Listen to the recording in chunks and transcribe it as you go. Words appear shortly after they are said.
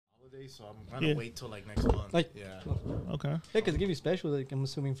holidays, so I'm gonna wait till like next month. Like, yeah. Okay. Yeah, because they give you special. Like, I'm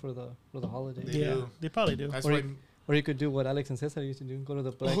assuming for the holidays. They do. They probably do. That's or you could do what Alex and Cesar used to do: go to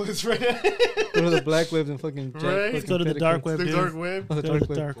the black. Oh, that's right. Go to the black web and fucking. Right. Go to the dark web. The dark web. Oh, the dark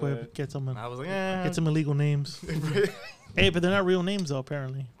web. Web. Get some. I was like, get some illegal names. Hey, but they're not real names though.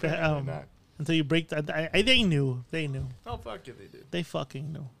 Apparently. Not. Until you break that, they knew. Oh fuck it, they did. They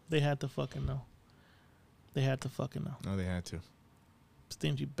fucking knew. They had to fucking know. No, they had to.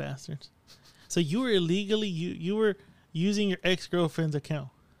 Stingy bastards. So you were illegally you were using your ex-girlfriend's account.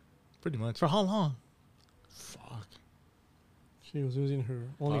 Pretty much. For how long? Fuck. She was using her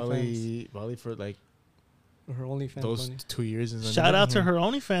OnlyFans. Probably for like her OnlyFans. Those money. 2 years. Shout out to her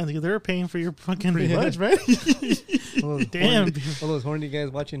OnlyFans because they were paying for your fucking. Pretty much, man. Damn. All those horny guys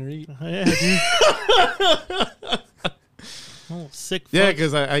watching her eat. Yeah, dude. Oh, sick. Yeah,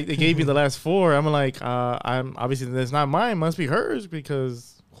 because I gave me the last 4. I'm like, I'm obviously that's not mine. Must be hers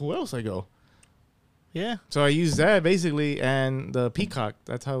because who else I go? Yeah. So I used that basically, and the Peacock.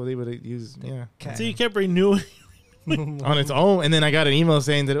 That's how they would use. Yeah. So you kept renewing on its own, and then I got an email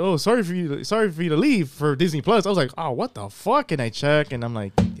saying that, oh, sorry for you to leave for Disney Plus. I was like, oh, what the fuck? And I check, and I'm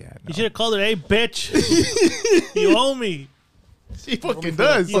like, yeah. No. You should have called her, hey, bitch, you owe me. She fucking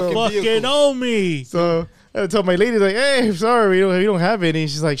does. You fucking owe me. So I told my lady, like, hey, I'm sorry, we don't have any. And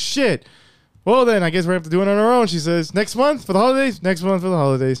she's like, shit. Well, then I guess we're going to have to do it on our own. She says, next month for the holidays? Next month for the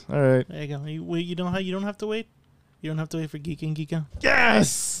holidays. All right. There you go. You don't have to wait? You don't have to wait for Geek In, Geek Out?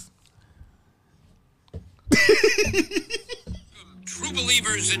 Yes! True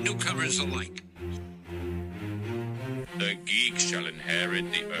believers and newcomers alike. The geek shall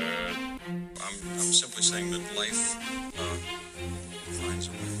inherit the earth. I'm simply saying that life finds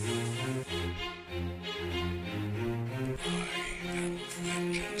a way. I am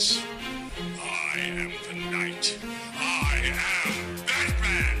vengeance. I am the night. I am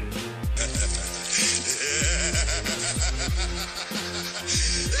Batman.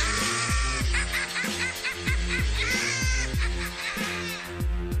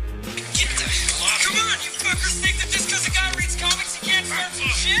 Come on, you fuckers think that just because a guy reads comics he can't start some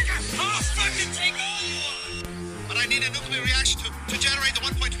shit? I'll fucking take all. But I need a nuclear reaction to generate the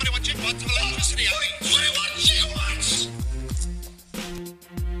 1.21 gigawatts of electricity. 21 gigawatts!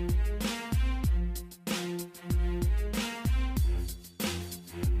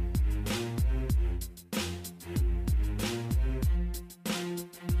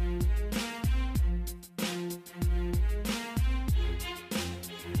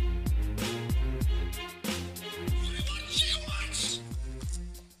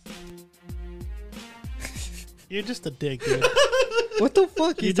 You're just a dick, dude. What the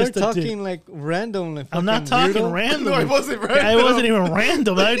fuck? You start just a talking dick. like random. Like I'm not talking weirdo. random. No, it wasn't random. I wasn't even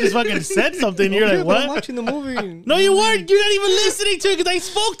random. I just fucking said something. You're Okay, like, but I'm what? watching the movie. No, you weren't. You're not even listening to it because I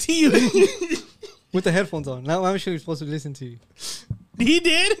spoke to you. With the headphones on. Now I'm sure you're supposed to listen to you. He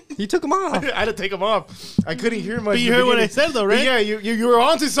did? He took them off. I had to take them off. I couldn't hear much. But you heard what I said, though, right? But yeah, you were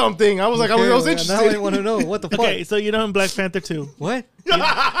onto something. I was like, I was interested. Now I want to know. What the fuck? Okay, so you know in Black Panther 2. What?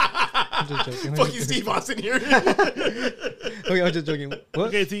 I'm just joking. Fuck you, Steve Austin here. Okay, I'm just joking. What?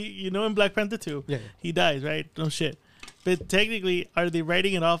 Okay, so you know in Black Panther 2, Yeah. he dies, right? No shit. But technically, are they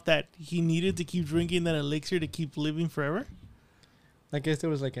writing it off that he needed to keep drinking that elixir to keep living forever? I guess there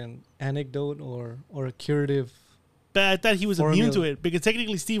was like an anecdote or a curative. But I thought he was Formula. immune to it because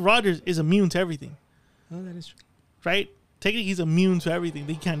technically Steve Rogers is immune to everything, Oh, that is true. right? Technically, he's immune to everything.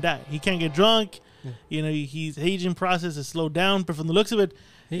 He can't die. He can't get drunk. Yeah. You know, his aging process is slowed down. But from the looks of it,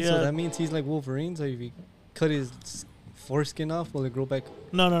 Hey, so that means he's like Wolverine. So if he cut his foreskin off, will it grow back?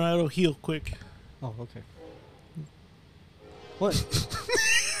 no, it'll heal quick. Oh, okay. What?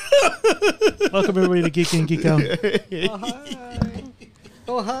 Welcome everybody to Geek In, Geek Out.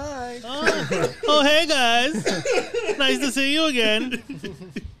 Oh, hi. Oh, hi. Oh, hey guys. Nice to see you again.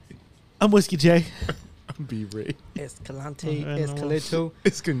 I'm Whiskey J. I'm B-Ray. Escalante, I know. Escaleto,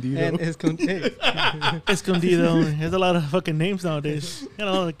 Escondido. and Escondido. There's a lot of fucking names nowadays. You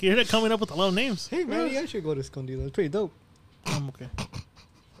know, like, you're coming up with a lot of names. Hey, man, I should go to Escondido. It's pretty dope. I'm okay.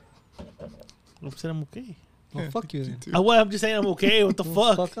 I said I'm okay. Well, fuck you then. I'm just saying I'm okay. What the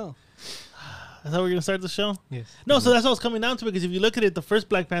fuck? Fuck off. That's how we're gonna start the show. Yes. No, so that's what it's coming down to because if you look at it, the first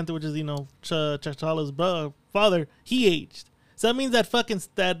Black Panther, which is T'Challa's father, he aged. So that means that fucking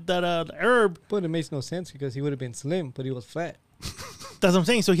herb. But it makes no sense because he would have been slim, but he was fat. That's what I'm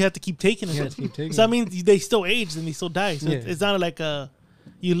saying. So he had to keep taking it. He had to keep taking So that it. means they still aged and they still die. So Yeah. it's not like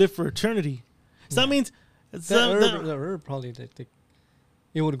you live for eternity. So that means The herb probably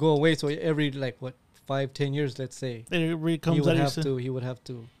it would go away. So every 5-10 years, let's say, it really he comes would out have of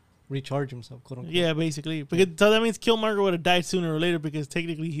to recharge himself, quote unquote. Yeah, basically. Because so that means Killmonger would have died sooner or later because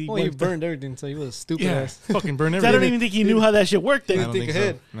technically he Well, he worked- burned everything, so he was a stupid Yeah, ass. fucking burn So I everything. don't even think he knew how that shit worked. I Then. don't think think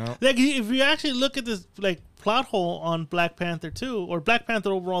ahead. so. No. Like if you actually look at this like plot hole on Black Panther 2 or Black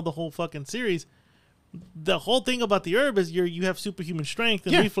Panther overall, the whole fucking series, the whole thing about the herb is you have superhuman strength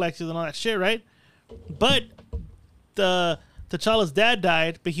and Yeah. reflexes and all that shit, right? But T'Challa's dad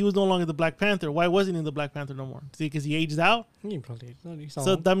died, but he was no longer the Black Panther. Why wasn't he the Black Panther no more? See, because he aged out. He probably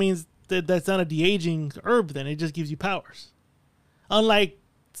So that means that's not a de-aging herb. Then it just gives you powers. Unlike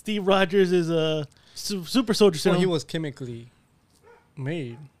Steve Rogers is a super soldier serum. he was chemically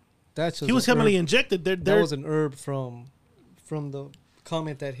made. That's just He was an heavily herb. injected. That was an herb from the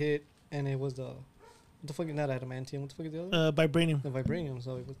comet that hit, and it was what the fuck is not adamantium? What the fuck is the other? vibranium. The vibranium.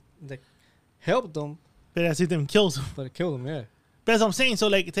 So it was like helped them, But that's them kills him. but it killed them. Yeah. But as I'm saying, so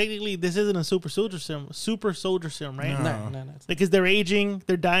like technically this isn't a super soldier serum, right? No. Nah. Because they're aging,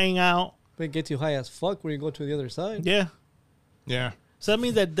 they're dying out. But it gets you high as fuck when you go to the other side. Yeah. Yeah. So that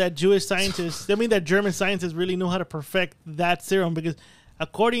means that Jewish scientists, that German scientists really know how to perfect that serum because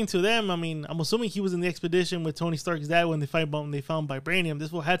according to them, I mean, I'm assuming he was in the expedition with Tony Stark's dad when they found vibranium.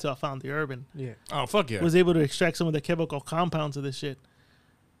 This fool had to have found the herb and Yeah. Oh, fuck yeah. was able to extract some of the chemical compounds of this shit.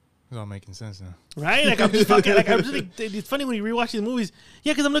 It's all making sense now. Right? Like I'm just it's funny when you rewatch these movies.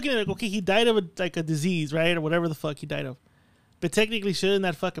 Yeah, because I'm looking at it, like, okay, he died of a disease, right? Or whatever the fuck he died of. But technically, shouldn't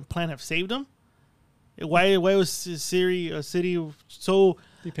that fucking plant have saved him? Why was City so...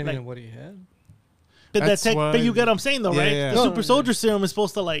 Depending Like- on what he had. But, That's but you get what I'm saying, though, Yeah, right? yeah. The No, super soldier serum is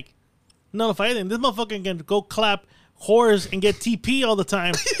supposed to, like, nullify anything. This motherfucker can go clap whores and get TP all the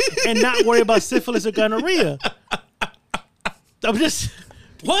time and not worry about syphilis or gonorrhea. I'm just...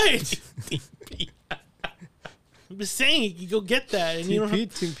 What? I'm just saying, you go get that. And you don't have,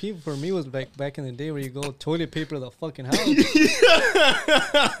 TP for me was like back in the day where you go toilet paper the fucking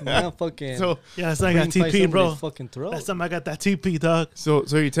house. Now fucking So, yeah, that's not I got ring by TP, bro. somebody's fucking throat. Last time I got that TP, dog. so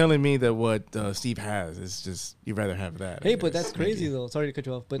you're telling me that what Steve has is just you'd rather have that? I Hey, but guess, that's crazy maybe. though. Sorry to cut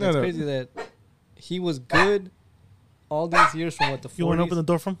you off, but No, that's no. crazy that he was good all these years from what the 40s. You want to open the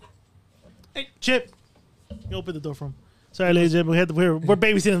door for him? Hey, Chip. You open the door for him. Sorry, ladies and gentlemen. We're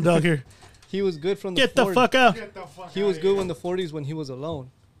babysitting the dog here. He was good from the Get the 40s. fuck out. He was good in the 40s when he was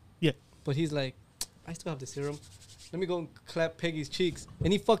alone. Yeah. But he's like, I still have the serum. Let me go and clap Peggy's cheeks.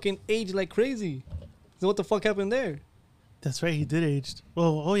 And he fucking aged like crazy. So what the fuck happened there? That's right. He did age.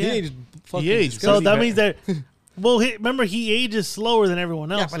 Well, oh, yeah. He aged fucking aged. So disgusting. that means that... Well, remember, he ages slower than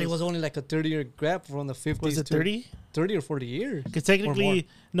everyone else. Yeah, but it was only like a 30-year gap from the 50s Was it to 30? 30 or 40 years. Because Or technically...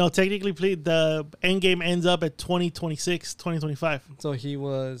 No, technically, the end game ends up at 2026, 2025. So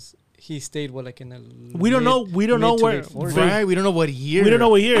he stayed what, like in the We don't know where... Right? We don't know what year. We don't know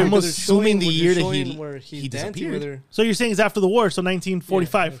what year. I'm Because assuming the year that where he he's dancing with disappeared. her. So you're saying it's after the war, so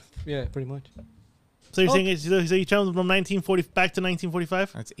 1945. Yeah, pretty much. So you're Oh. saying it's, so you traveled from 1940 back to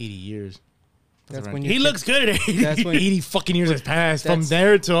 1945? That's 80 years. That's around- when He looks good at 80. That's when 80 fucking years has passed from That's-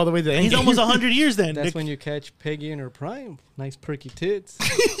 there to all the way to the end. He's almost 100 years then. That's when you catch Peggy in her prime. Nice perky tits.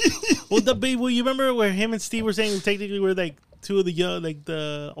 Well, you remember where him and Steve were saying technically we're like two of the young, like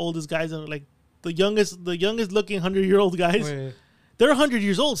the oldest guys, like the youngest looking 100-year-old guys. Wait, They're 100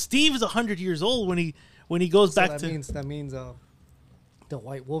 years old. Steve is 100 years old when he goes so back that to. means the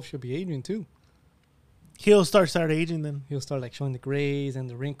white wolf should be aging too. He'll start aging then. He'll start like showing the grays and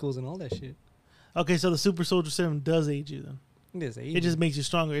the wrinkles and all that shit. Okay, so the super soldier serum does age you then. It It just makes you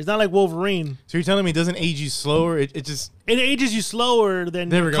stronger. It's not like Wolverine. So you're telling me it doesn't age you slower? It just It ages you slower than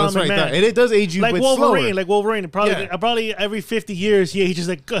there we go. That's common right. man. And it does age you, Like but Wolverine, slower. like Wolverine. Yeah. Probably every 50 years he ages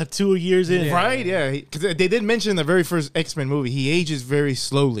like 2 years in. Yeah. Right? Yeah. Because they did mention in the very first X-Men movie, he ages very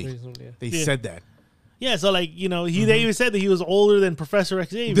slowly. They Yeah. said that. Yeah, so like, you know, they even said that he was older than Professor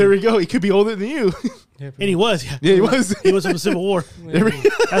Xavier. There we go. He could be older than you. And he was, yeah. Yeah, he was. He was from the Civil War.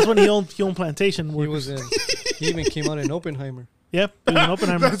 That's when he owned plantation He workers. was in. He even came out in Oppenheimer. Yep, he was in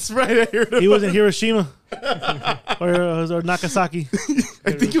Oppenheimer. That's right. I heard He was in Hiroshima or Nagasaki.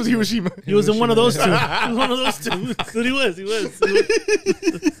 I think it was Hiroshima. He was in one of those two. He was one of those two. That's what he was.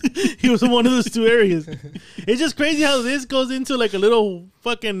 He was in one of those two areas. It's just crazy how this goes into like a little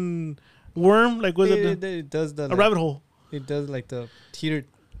fucking worm. Like was It does the a rabbit hole? It does like the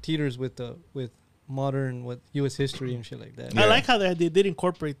teeters with modern U.S. history and shit like that. I like how they did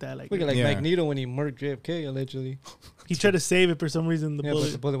incorporate that. Like Look at like Yeah. Magneto when he murked JFK allegedly. he tried to save it for some reason. The Yeah, but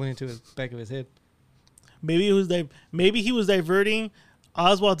bullet. the bullet went into his back of his head. Maybe he was diverting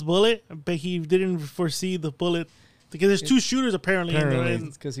Oswald's bullet, but he didn't foresee the bullet because there's two shooters apparently. Apparently. In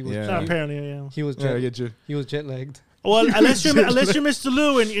It's because he was Yeah. not apparently, yeah. he was Yeah, I jet, get you. he was jet lagged. Well, unless you're Mr.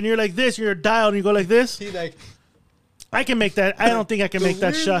 Lou and you're like this, you're dialed and you go like this. He like I can make that. I don't think I can make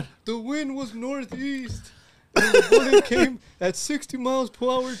that shot. The wind was northeast. And the bullet came at 60 miles per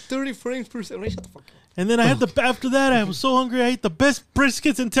hour, 30 frames per second. Shut the fuck up. And then I had after that, I was so hungry, I ate the best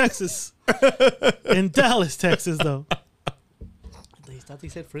briskets in Texas. In Dallas, Texas, though. I thought they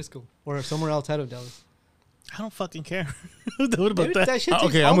said Frisco or somewhere outside of Dallas. I don't fucking care. What about that? shit takes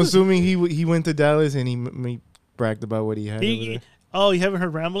Okay, all I'm the- assuming he went to Dallas and he bragged about what he had over there. Oh, you haven't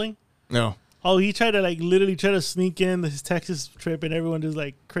heard rambling? No. Oh, he tried to literally try to sneak in his Texas trip, and everyone just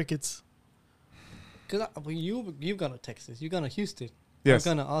crickets. Because you've gone to Texas. You've gone to Houston. Yes.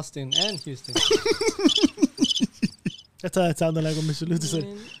 I've gone to Austin and Houston. That's how it sounded like when Mr. Luther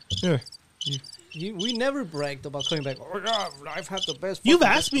said. Yeah. We never bragged about coming back. Oh, yeah, I've had the best. You've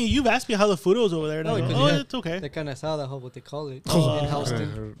fucking asked me how the food was over there. And No, I go, because oh, you had it's okay. The kind of asada, what they call it Oh, in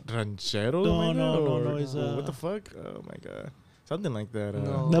Houston. Ranchero? No, my no, God, no, or- no, it's, what the fuck? Oh my god. Something like that.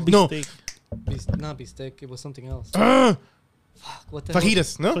 No. Not No. beefsteak. Not beefsteak. It was something else. What the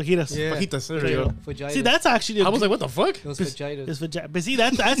Fajitas, no? Fajitas. Yeah. Fajitas, there There you you go. Fajitas. See, that's actually. I was like, what the fuck? It was It's fajitas. But see,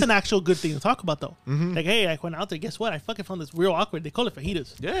 that's an actual good thing to talk about, though. Like, hey, I went out there. Guess what? I fucking found this real awkward. They call it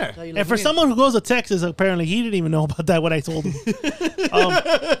fajitas. Yeah. How you And like for me? someone who goes to Texas, apparently he didn't even know about that when I told him.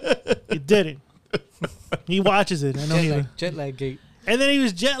 He didn't. He watches it. I know Jet lag gate. And then he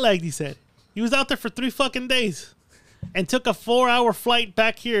was jet lagged. He said he was out there for 3 fucking days, and took a 4-hour flight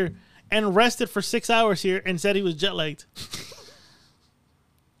back here and rested for 6 hours here, and said he was jet lagged.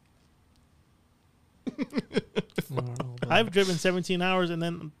 I've driven 17 hours and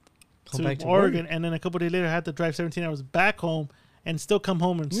then Come back to to Oregon, and then a couple days later I had to drive 17 hours back home and still come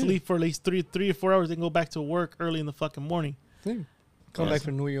home and sleep for at least three or 4 hours and go back to work early in the fucking morning. Come back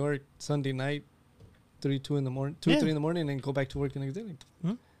from New York Sunday night, 2 in the morning, 3 in the morning, and then go back to work the next day.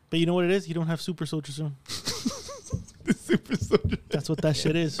 But you know what it is? You don't have super soldier soon. Super soldier. That's what that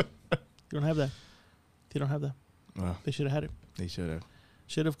shit is. You don't have that. They don't have that. Wow. They should have had it. They should have.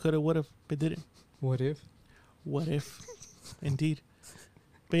 Should have, could have, would have, but didn't. What if? What if? Indeed.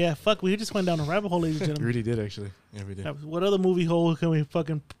 But yeah, fuck, we just went down a rabbit hole, ladies and We gentlemen. really did, actually. Yeah, we did. What other movie hole can we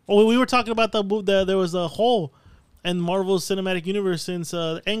fucking... Oh, we were talking about there was a hole in Marvel's cinematic universe since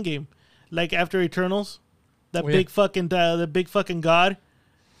Endgame. Like after Eternals. That big fucking god.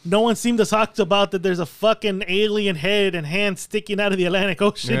 No one seemed to talk about that there's a fucking alien head and hand sticking out of the Atlantic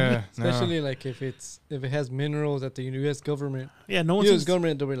Ocean. Yeah. Especially like if it has minerals that the U.S. government, Yeah, no one U.S. seems...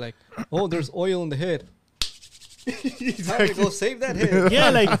 government, they'll be like, oh, there's oil in the head. Time to go save that head. Yeah,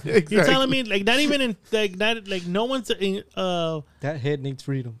 like you're Exactly. telling me, like not even in like no one's in, That head needs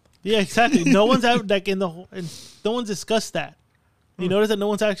freedom. yeah, exactly. No one's out like in the whole, and no one's discussed that. You notice that no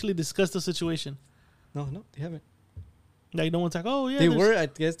one's actually discussed the situation. No, they haven't. Like no one's like, oh yeah, They there's were, I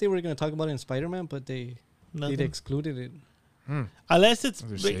guess they were going to talk about it in Spider-Man, but they nothing. excluded it. Unless it's They're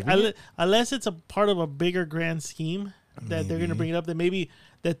big, saving it? unless it's a part of a bigger grand scheme that they're gonna bring it up. That maybe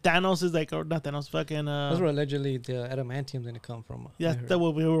that Thanos is like, or not Thanos, fucking Those were allegedly the adamantium didn't come from. I yeah, heard. that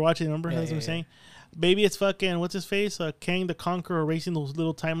what we were watching. Remember, Yeah, that's what I'm yeah, saying. Maybe it's fucking what's his face, Kang the Conqueror, erasing those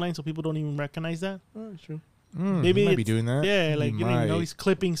little timelines so people don't even recognize that. Oh, true. Maybe he might be it's- doing that. Yeah, He like you know, might. he's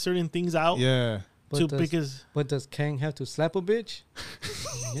clipping certain things out Yeah. to But because But does Kang have to slap a bitch?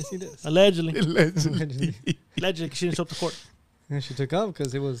 Yes, he does. allegedly, Allegedly. allegedly, 'cause she didn't show up to court And she took off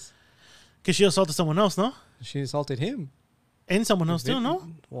because because she assaulted someone else, no, she assaulted him. and someone else too, no.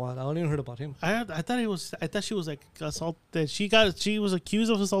 Well, I only heard about him. I thought she was like assaulted. She was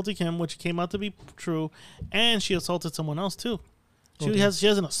accused of assaulting him, which came out to be true, and she assaulted someone else too. She has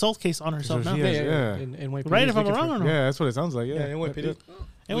an assault case on herself So now. she has- yeah. In NYPD Right, is if I'm looking wrong for- or no? Yeah, that's what it sounds like. Yeah. Yeah,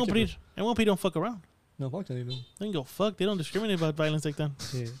 NYPD. NWP don't fuck around. No, fuck that, they do. They don't go fuck. They don't discriminate about violence like that.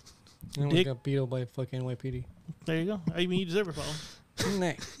 Yeah. Anyone Dick. got beat up by fucking NYPD. There you go. I mean, you deserve it, Paul. Nah.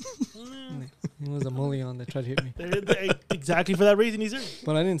 It was a mullion that tried to hit me. Exactly for that reason, he's there.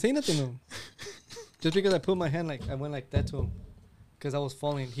 But I didn't say nothing to him. Just because I put my hand I went like that to him. Because I was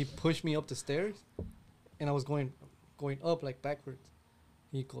falling. He pushed me up the stairs. And I was going up like backwards.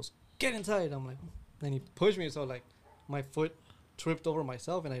 He goes, get inside. I'm like, then he pushed me. So like my foot tripped over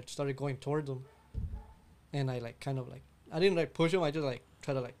myself and I started going towards him. And I like kind of like, I didn't like push him. I just like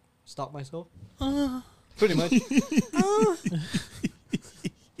try to like stop myself. Pretty much.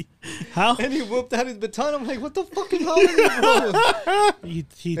 How? And he whooped out his baton. I'm like, what the fuck is wrong with you, bro?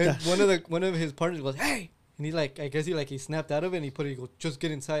 He And one of his partners goes, hey. And he like, I guess he snapped out of it and he goes, just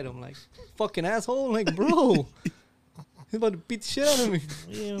get inside. I'm like, fucking asshole. I'm like, bro. He's about to beat the shit out of me.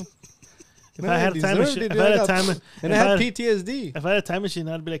 yeah. If Man, I had a time deserved machine, it, if dude. I had I a got- time, And if I had PTSD. If I had a time machine,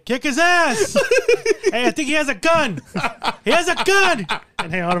 I'd be like, kick his ass. Hey, I think he has a gun. He has a gun.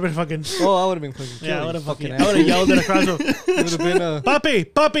 And hey, I would have been fucking. Oh, I would have been fucking killed. Yeah, I you would have fucking fucking. I would have yelled at a crossroad. It would have been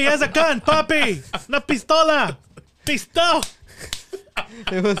Papi, he has a gun. Papi, una pistola. Pistol.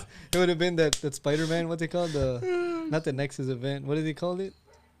 It would have been that Spider-Man. What's it called? Not the Nexus event. What did they call it?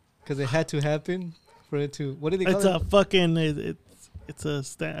 Because it had to happen for it to. What did they call It's it? a fucking. It's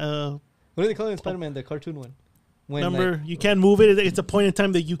a. What do they call it in Spider-Man? The cartoon one. When, Remember, like, you can't move it. It's a point in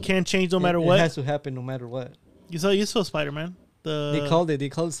time that you can't change no matter it what. has to happen no matter what. You saw Spider-Man. They called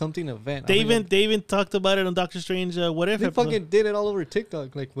it something event. They even talked about it on Doctor Strange. What if They episode. fucking did it all over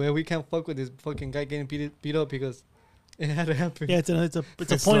TikTok. Like, well, we can't fuck with this fucking guy getting beat up because it had to happen. Yeah, it's a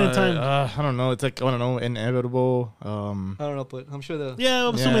point in time. I don't know. It's like, I don't know, inevitable. I don't know, but I'm sure the. Yeah,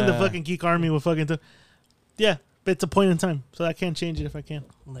 I'm assuming the Yeah. fucking geek army will fucking. Yeah, but it's a point in time, so I can't change it if I can.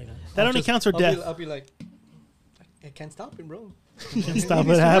 That only counts for death. I'll be like, I can't stop him, bro. Can't stop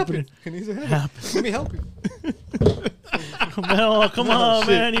needs it to happening. It needs to happen. Let me help you. Man, come on,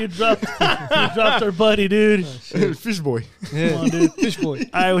 man! You dropped our buddy, dude. Fish boy. Yeah. Come on, dude. Fish boy.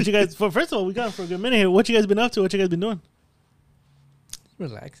 All right, what you guys? First of all, we got him for a good minute here. What you guys been up to? What you guys been doing?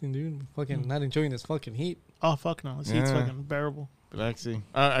 Relaxing, dude. Fucking not enjoying this fucking heat. Oh fuck no, this heat's Yeah. fucking unbearable. Relaxing.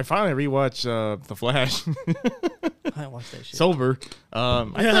 I finally rewatched The Flash. I watched that shit. Sober.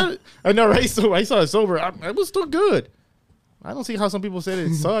 I know, right? So I saw it sober. It was still good. I don't see how some people said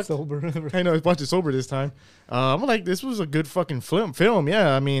it sucked. Sober. I know I watched it sober this time. I'm like, this was a good fucking film.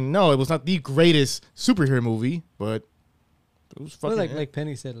 Yeah, I mean, no, it was not the greatest superhero movie, but it was fucking. Well, like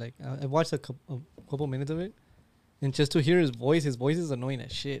Penny said, like I watched a couple minutes of it, and just to hear his voice is annoying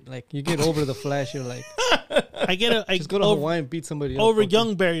as shit. Like you get over the Flash, you're like, I get it. just go to Hawaii and beat somebody up. Over fucking-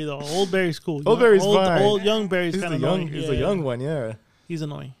 young Barry though. Old Barry's cool. Old Barry's fine. Old young Barry's he's kind the of young. annoying. He's Yeah, the young yeah. one. Yeah. He's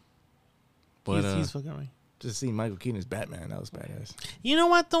annoying. But He's fucking annoying. just seeing Michael Keaton as Batman, that was badass. You know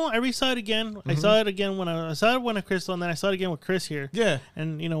what though? I re-saw it again. I saw it again when I saw it when I Crystal, and then I saw it again with Chris here. Yeah.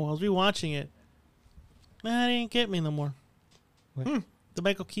 And I was rewatching it. Man, it didn't get me no more. What? The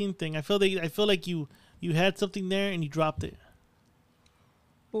Michael Keaton thing. I feel like you had something there and you dropped it.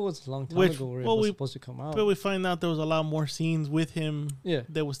 What was a long time Which- ago where well, it was we- supposed to come out? But we find out there was a lot more scenes with him Yeah.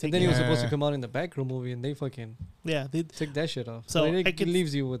 that was And taken. then he was Yeah. supposed to come out in the Backroom movie, and they fucking Yeah, they, took that shit off. So, So it I could-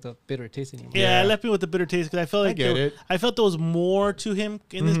 leaves you with a bitter taste in your mouth. yeah, Yeah. it left me with a bitter taste because I felt like get it. I felt there was more to him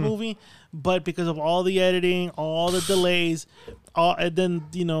in this movie, but because of all the editing, all the delays, and then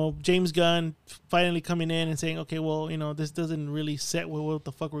James Gunn finally coming in and saying, okay, well, this doesn't really set with what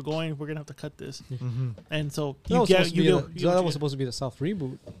the fuck we're going. We're gonna have to cut this, and so That was supposed to be the soft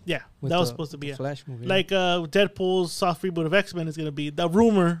reboot. yeah, with that was the- supposed to be the it. Flash movie. Like Deadpool's soft reboot of X-Men is gonna be the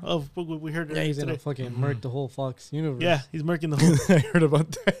rumor of what we heard. yeah, he's today. gonna fucking murk the whole Fox universe. Yeah, he's murking the whole. I heard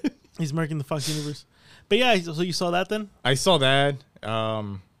about that. He's murking the Fox universe. But yeah, so you saw that then? I saw that.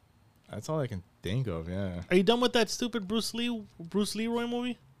 That's all I can think of. Yeah. Are you done with that stupid Bruce Leroy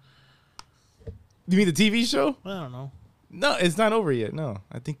movie? You mean the TV show? I don't know. No, it's not over yet. No,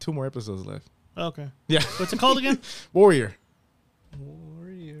 I think 2 more episodes left. Okay. Yeah. What's it called again? Warrior.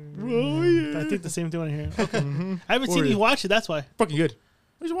 Warrior. I think the same thing when I hear it. Okay. I haven't seen Warrior. you watch it. That's why. Fucking good.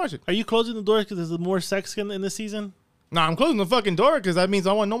 You should watch it. Are you closing the doors because there's more sex in this season? Nah, I'm closing the fucking door because that means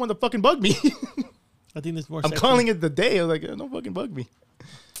I want no one to fucking bug me. I think there's more. I'm sex calling it the day. I was like, don't fucking bug me.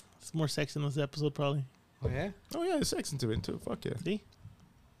 There's more sex in this episode, probably. Oh yeah, Oh yeah, there's sex into it too. Fuck yeah. See?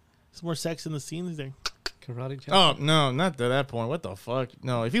 There's more sex in the scenes there. karate chop. Oh no, not to that point. What the fuck?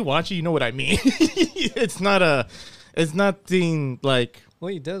 No, if you watch it, you know what I mean. It's nothing like.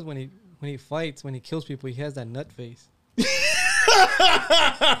 What he does when he fights, when he kills people, he has that nut face.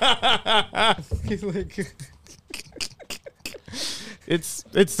 He's like, It's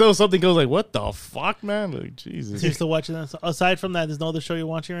still something goes like, what the fuck, man? Like Jesus. You're still watching that. So aside from that, there's no other show you're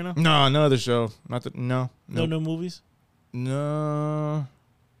watching right now. No, no other show. Not that. No. No new movies. No.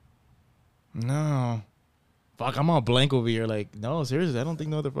 Fuck, I'm all blank over here. Like, no, seriously, I don't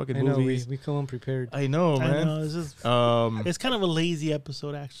think no other fucking I know movies. we come unprepared. I know, I man. know. It's just it's kind of a lazy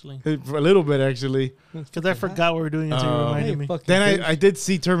episode actually For a little bit actually. because I forgot what we're doing until you reminded Hey, me. fucking Then bitch. I did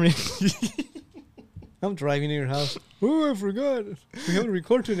see Terminator. I'm driving to your house. Oh, I forgot. We haven't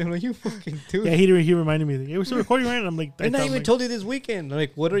recorded today. I'm like, you fucking dude. Yeah, he reminded me. Like, hey, we're still recording right? And I'm like, And I thought, even like- told you this weekend.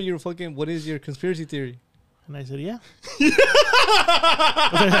 Like, what is your conspiracy theory? And I said, yeah.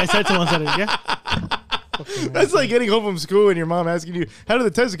 I said to him, I said, yeah. That's like getting home from school and your mom asking you, how did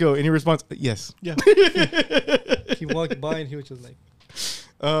the test go? And your response, yes. Yeah. He walked by and he was just like,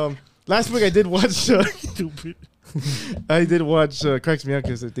 Last week I did watch, Stupid. cracks me up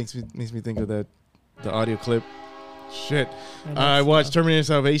because it makes me think of the audio clip. Shit. And I that's, watched Terminator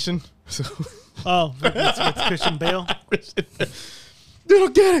Salvation. So Oh, it's Christian Bale. you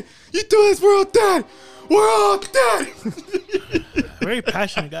don't get it. You do this, we're all dead. We're all dead. Very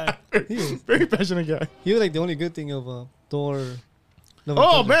passionate guy. he was, Very passionate guy. he was like the only good thing of Thor. Love and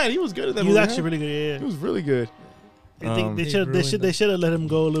Oh Thunder. man, he was good at that He was movie, actually huh? really good. He Yeah. was really good. I think They they should have let him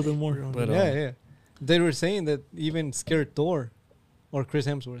go a little bit more. But, Yeah. They were saying that even scared Thor or Chris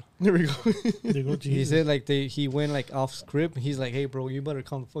Hemsworth. There we go. They go, He Jesus. said like he went like off script. He's like, hey bro, you better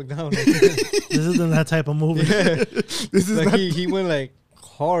calm the fuck down. This isn't that type of movie. This is Like not. he went like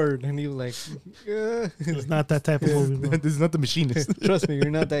hard and he was like, It's not that type of movie, bro. This is not the machinist. trust me, you're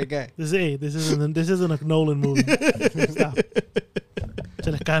not that guy. This isn't a Nolan movie. Stop.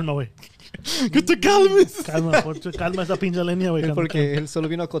 Se le calma, güey. Get the calmas. Calma esa pinche línea, güey. Es porque él solo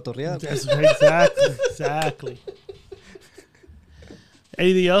vino a cotorrear. That's right, exactly.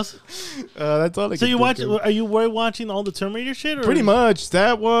 Anything else? That's all. So you watch? Are you watching all the Terminator shit? Or? Pretty much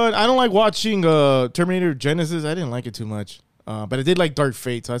that one. I don't like watching Terminator Genesis. I didn't like it too much, but I did like Dark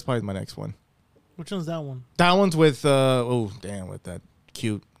Fate, so that's probably my next one. Which one's that one? That one's with with that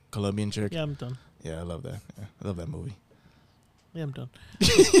cute Colombian chick. Yeah, I'm done. Yeah, I love that. Yeah, I love that movie. Yeah, I'm done.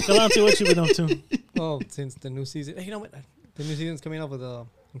 Galante, what you been up to? Oh, since the new season. Hey, you know what? The new season's coming up with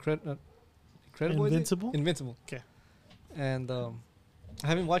Incredible. is it? Invincible? Invincible. Okay. And I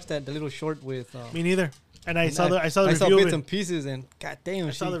haven't watched the little short with. Me neither. And I saw the I review saw of bits it. and pieces, and goddamn,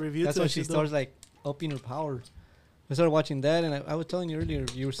 I saw the review That's to when that she shit, though. starts like upping her power. I started watching that, and I was telling you earlier,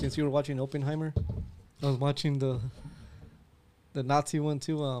 since you were watching Oppenheimer, I was watching the Nazi one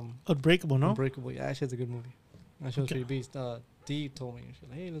too. Unbreakable, no? Unbreakable. Yeah, actually, it's a good movie. That show's Okay. pretty beast. D told me, she's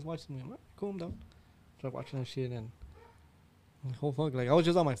like, "Hey, let's watch something." I'm like, cool, I'm down. Started watching that shit, and I'm like, oh fuck! Like I was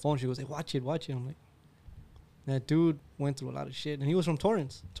just on my phone. She goes, "Hey, watch it." I'm like, that dude went through a lot of shit, and he was from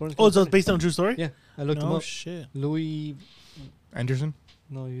Torrance. Oh, so it's based on a true story? Yeah, I looked him No up. shit. Louis. Anderson.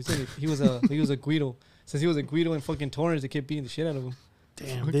 No, he said he was a Guido. Since he was a Guido in fucking Torrance, they kept beating the shit out of him.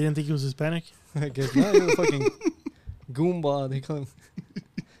 Damn, they didn't think he was Hispanic? I guess not. He was a fucking Goomba. They call him.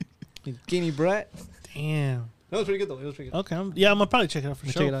 Guinea brat. Damn. That was pretty good though. It was pretty good. Okay, I'm gonna probably check it out for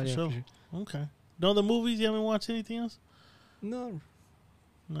I'll sure. check it out. for Yeah, sure. for sure. Okay. No other movies? You haven't watched anything else? No,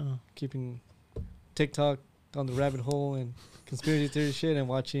 No. keeping TikTok on the rabbit hole and conspiracy theory shit, and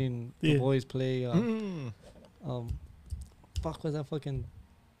watching Yeah. the boys play. Mm. Fuck, was that fucking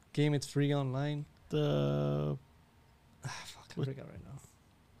game? It's free online. The Fuck, I forgot right now.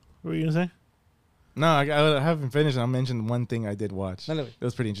 what were you gonna say? No, I haven't finished. I'll mention one thing I did watch. No, no, It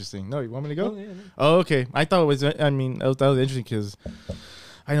was pretty interesting. No, you want me to go? Oh, yeah, no. Oh, okay. I thought it was. I mean, that was interesting because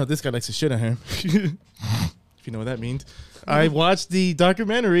I know this guy likes to shit on him. If you know what that means. I watched the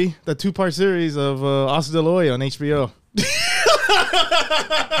documentary, the 2-part series of Oscar de la Hoya on HBO. The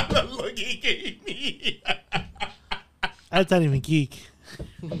look he gave me. That's not even geek.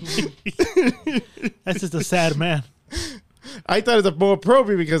 That's just a sad man. I thought it was more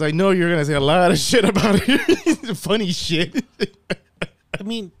appropriate because I know you're gonna say a lot of shit about it. Funny shit. I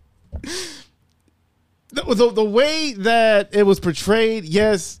mean, The way that it was portrayed,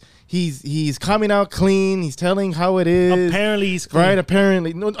 yes, he's coming out clean. He's telling how it is. apparently he's clean. Right,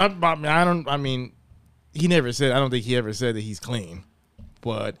 apparently. No, I mean, he never said. I don't think he ever said that he's clean.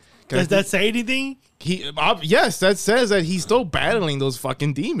 But Does that say anything? yes, that says that he's still battling those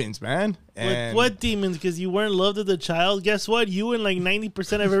fucking demons, man. And What demons? Because you weren't loved as a child. Guess what? You and like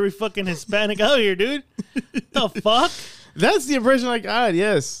 90% of every fucking Hispanic out here, dude. The fuck? That's the impression I got.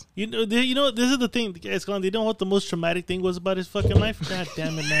 Yes. You know, this is the thing. Escalante, you know what the most traumatic thing was about his fucking life? God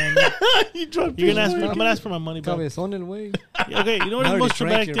damn it, man. You dropped You're gonna his ask me. mic. I'm gonna ask for my money back. Cabezón el güey. Okay, you know what I the already most drank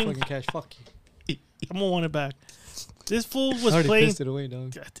traumatic your thing? fucking cash. Fuck you. I'm gonna want it back. This fool I was already playing. pissed it away,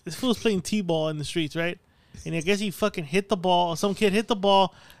 dog. This fool was playing t-ball in the streets, right? And I guess he fucking hit the ball. Some kid hit the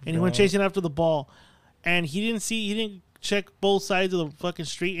ball, and he went chasing after the ball, and he didn't check both sides of the fucking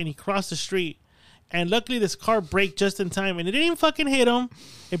street, and he crossed the street. And luckily, this car braked just in time, and it didn't even fucking hit him.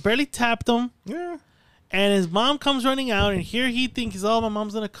 It barely tapped him. Yeah. And his mom comes running out, and here he thinks, "Oh, my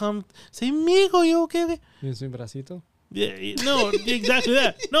mom's gonna come say, mijo, you okay?" You see bracito? Yeah, no, exactly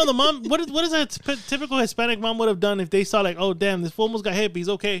that. No, the mom. What is a typical Hispanic mom would have done if they saw like, "Oh, damn, this fool almost got hit, but he's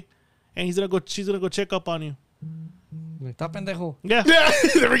okay," and she's gonna go check up on you. Like, "Ta pendejo." Yeah, Yeah.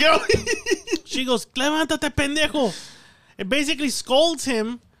 There we go. she goes, "Levántate, pendejo," and basically scolds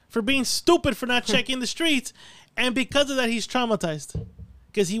him for being stupid for not checking the streets, and because of that, he's traumatized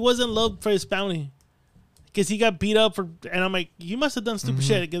because he wasn't loved for his family. Because he got beat up and I'm like, you must have done stupid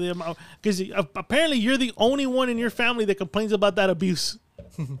shit. Because apparently you're the only one in your family that complains about that abuse.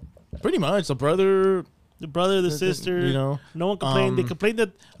 Pretty much. The brother. The brother, the sister, you know, no one complained. They complained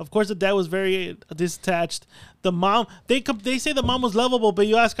that, of course, the dad was very detached. The mom, they say the mom was lovable, but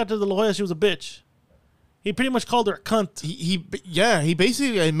you ask Dr. De La Hoya, she was a bitch. He pretty much called her a cunt. He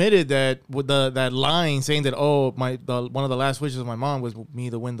basically admitted that with that line saying that one of the last wishes of my mom was me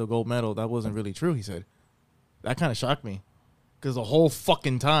to win the gold medal. That wasn't really true. He said that kind of shocked me because the whole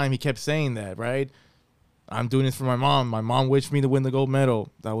fucking time he kept saying that, right? I'm doing this for my mom. My mom wished me to win the gold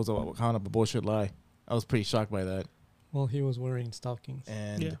medal. That was a kind of a bullshit lie. I was pretty shocked by that. Well, he was wearing stockings.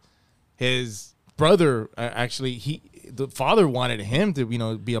 And his brother, the father wanted him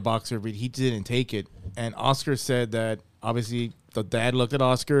to, be a boxer, but he didn't take it. And Oscar said that obviously the dad looked at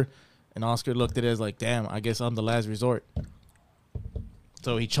Oscar, and Oscar looked at it as like, damn, I guess I'm the last resort.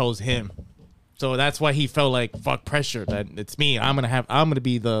 So he chose him. So that's why he felt like fuck pressure that it's me. I'm gonna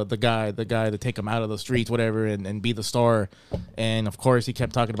be the guy to take him out of the streets, whatever, and be the star. And of course he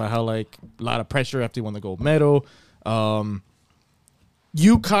kept talking about how like a lot of pressure after he won the gold medal.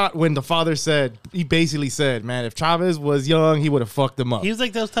 You caught when the father said, he basically said, man, if Chavez was young, he would have fucked him up. He was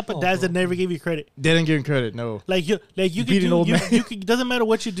like those type of dads that never gave you credit. Didn't give him credit, no. Like you could beat an old man. doesn't matter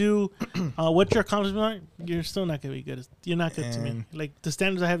what you do, what your accomplishments are, you're still not gonna be good. You're not good to me. Like the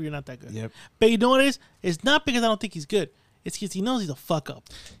standards I have, you're not that good. Yep. But you know what it is? It's not because I don't think he's good. It's because he knows he's a fuck up.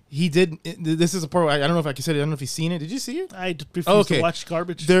 He did. This is a part. I don't know if I can say it. I don't know if you've seen it. Did you see it? I refuse to watch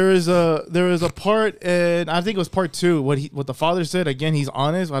garbage. There is a part, and I think it was part 2. What the father said. Again, he's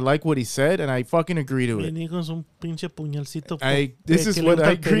honest. I like what he said, and I fucking agree to it. This is what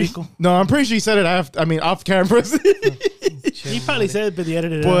I agree. No, I'm pretty sure he said it off camera. He probably said it, but he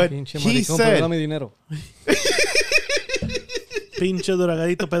edited it out. But he said, pinche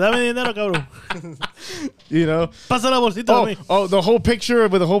drogadito, dame dinero, cabrón. Pasa la bolsita. The whole picture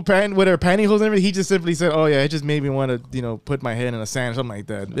with the whole with her pantyhose and everything. He just simply said, "Oh yeah, it just made me want to, put my head in the sand or something like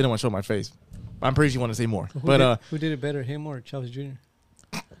that." They didn't want to show my face. I'm pretty sure you want to say more. Who did it better, him or Chavez Jr.?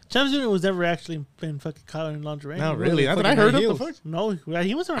 Chavez Jr. was never actually been fucking caught in lingerie. No, really. I heard of the fuck. No,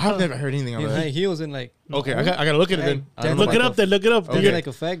 he wasn't. I've never heard anything of that. He was in like. Okay, I gotta look at it then. Look it up. Then look it up. Okay. Like a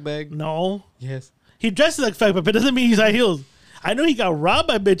fag bag. No. Yes. He dresses like a fag bag, but it doesn't mean he's high heels. I know he got robbed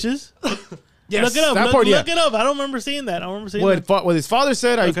by bitches. Yes, look it up. That Look it up. I don't remember seeing that. What his father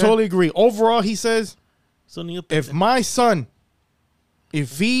said, I totally agree. Overall, he says, if my son,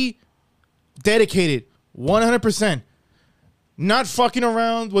 if he dedicated 100%, not fucking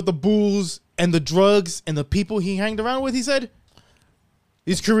around with the booze and the drugs and the people he hanged around with, he said,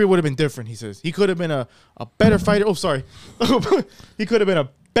 his career would have been different, he says. He could have been a better fighter. Oh, sorry. He could have been a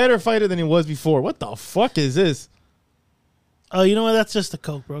better fighter than he was before. What the fuck is this? Oh, you know what? That's just the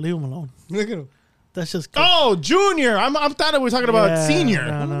coke, bro. Leave him alone. Look at him. That's just coke. Oh, Junior. I'm thought we were talking about senior.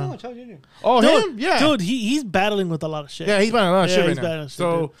 No, Chavez Jr. Oh, dude, him? Yeah. Dude, he's battling with a lot of shit. Yeah, he's battling a lot of shit right now.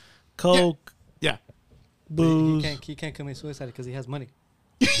 So, coke. Yeah. Booze. He can't commit suicide because he has money.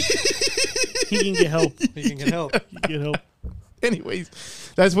 He can get help. He can get help.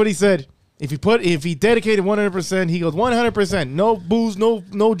 Anyways, that's what he said. If he dedicated 100%, he goes 100%. No booze,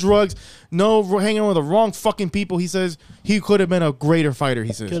 no drugs, no hanging with the wrong fucking people. He says he could have been a greater fighter.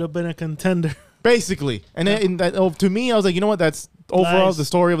 He says could have been a contender, basically. And to me, I was like, you know what? That's overall the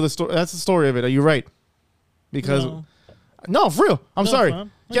story of the story. That's the story of it. Are you right? Because no, for real. I'm sorry. Man.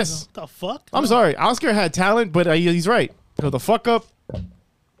 Yes. The fuck? I'm sorry. Oscar had talent, but he's right. The fuck up.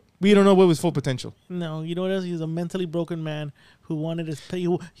 We don't know what was full potential. No, you know what else? He's a mentally broken man who wanted his pay.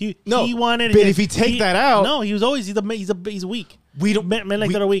 He wanted. But if he take that out, no, he was always he's weak. We don't men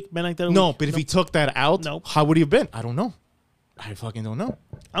like that are weak. Men like that are weak. No, but if he took that out, how would he have been? I don't know. I fucking don't know.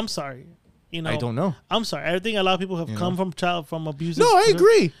 I'm sorry. I don't know. I'm sorry. I think a lot of people have come from abusive. No, I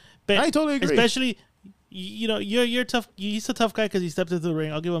agree. But I totally agree. Especially, you're tough. He's a tough guy because he stepped into the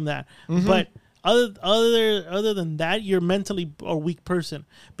ring. I'll give him that. Mm-hmm. But other than that, you're mentally a weak person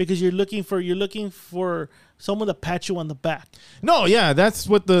because you're looking for someone to pat you on the back. No, yeah, that's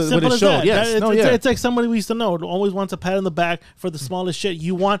what what it showed. Yes, it's like somebody we used to know always wants a pat on the back for the smallest shit.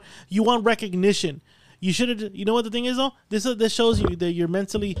 You want recognition. You should have. You know what the thing is though? This shows you that you're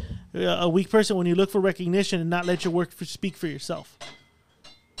mentally a weak person when you look for recognition and not let your work speak for yourself.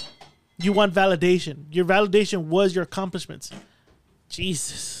 You want validation. Your validation was your accomplishments.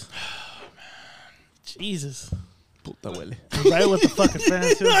 Jesus. Jesus. Puta huele. Right with the fucking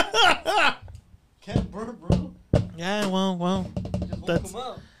fans too. Can't burn, bro. Yeah, well. Just That's come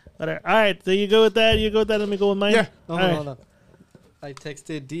out. all right. So you go with that. Let me go with mine. Yeah. Hold on. I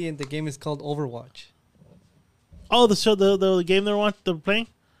texted D and the game is called Overwatch. Oh, the game they're playing?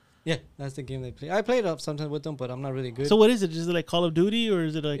 Yeah, that's the game they play. I played up sometimes with them, but I'm not really good. So what is it? Is it like Call of Duty or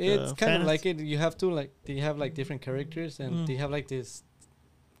is it like it's kind of like it. You have to they have like different characters and they have like this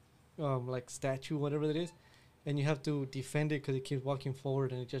like statue, whatever it is, and you have to defend it because it keeps walking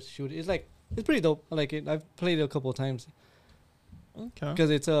forward and it just shoot. It's pretty dope. I like it. I've played it a couple of times. Okay. Because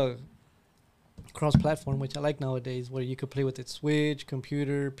it's a cross-platform, which I like nowadays, where you could play with it Switch,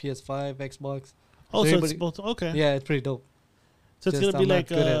 computer, PS5, Xbox. Oh, so it's both. Okay. Yeah, it's pretty dope. So it's gonna be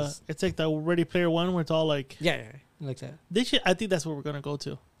like it's like the Ready Player One, where it's all like yeah, like that. I think that's what we're gonna go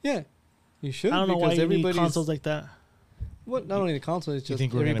to. Yeah. You should. I don't know why because you need everybody's consoles like that. What? Not only the console, it's You just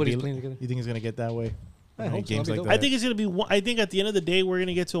think we're gonna everybody's be? playing together. You think it's gonna get that way? I hope so. Games That'd be like dope. that. I think it's gonna be. I think at the end of the day, we're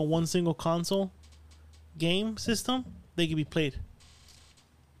gonna get to a one single console game system. They can be played.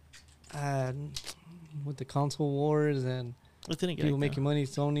 With the console wars and I think people making money,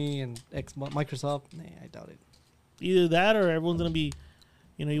 Sony and Microsoft, nah, I doubt it. Either that or everyone's gonna be,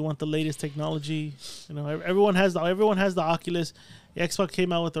 you want the latest technology. Everyone has the Oculus. The Xbox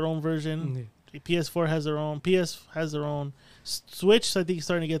came out with their own version. The PS4 has their own. PS has their own. Switch, I think, is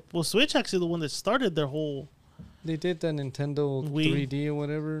starting to get. Well, Switch actually the one that started their whole. They did the Nintendo Wii. 3D or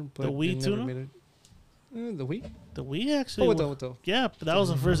whatever, but The Wii they never too, made it. The Wii? The Wii actually. With the. Yeah, but that was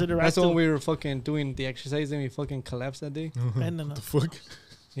the first interactive. That's when we were fucking doing the exercise and we fucking collapsed that day. And then, What the fuck?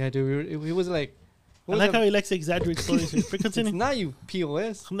 Yeah, dude. It was like. I like how he likes to exaggerate stories. But continue. It's not you,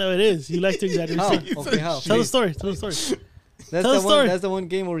 POS. No, it is. You like to exaggerate. How? stories. Okay, how? Tell the story. Tell the story. That's Tell the story. That's the one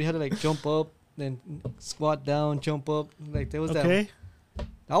game where you had to like jump up, then squat down, jump up. Like there was that. Okay.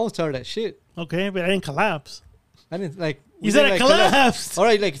 I was tired of that shit. Okay, but I didn't collapse. I didn't like. You said I collapsed. All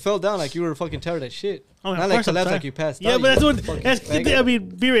right, like fell down, like you were fucking tired of that shit. Oh, Not like collapse, like you passed. Yeah, out, but that's you what. fucking That's, faggot. I mean,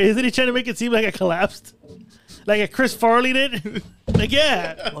 B-Ray, isn't he trying to make it seem like I collapsed? Like a Chris Farley did? Like,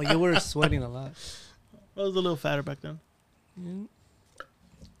 yeah. Oh, you were sweating a lot. I was a little fatter back then.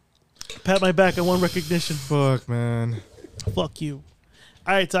 Pat my back. I won recognition. Fuck, man. Fuck you.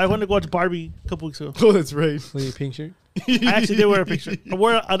 All right, so I went to watch Barbie a couple weeks ago. Oh, that's right. With your pink shirt. I actually did wear a picture. I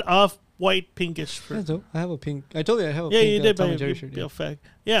wore an off-white pinkish shirt. That's dope. I have a pink. I told you I have a Yeah, pink you did, Tom but and Jerry you shirt. be Yeah. a fag.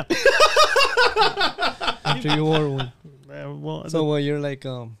 Yeah. After you wore one. Well, So you're like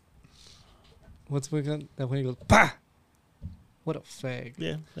what's we got that when he goes bah. What a fag.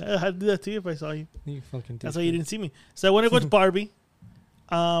 yeah, I had to do that to you if I saw you. You fucking. That's why you didn't see me. So I went to watch Barbie.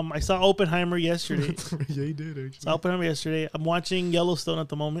 I saw Oppenheimer yesterday. Yeah, you did, actually. Saw Oppenheimer yesterday. I'm watching Yellowstone at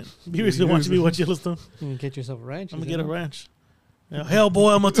the moment. Be been watching me watch Yellowstone. You can get yourself a ranch. I'm gonna get a ranch. Yeah, hell,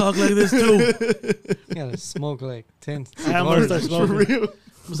 boy, I'm gonna talk like this too. You gotta smoke like 10 I'm gonna cigars. start smoking. I'm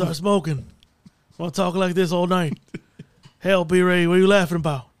gonna start smoking. I'm gonna talk like this all night. Hell, B-Ray, what are you laughing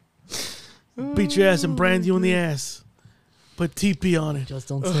about? Beat your ass and brand you in the ass. Put TP on it. Just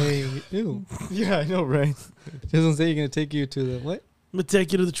don't say. Ew. Yeah, I know, right? Just don't say you're gonna take you to the what? I'm gonna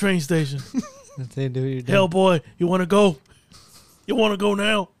take you to the train station. Just say do your Hell, boy, you wanna go? You wanna go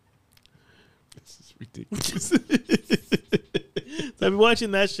now? This is ridiculous. So I've been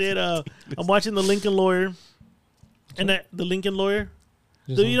watching that shit. I'm watching The Lincoln Lawyer. And The Lincoln Lawyer.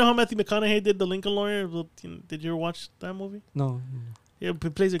 Do you know how Matthew McConaughey did The Lincoln Lawyer? Did you ever watch that movie? No. Yeah, he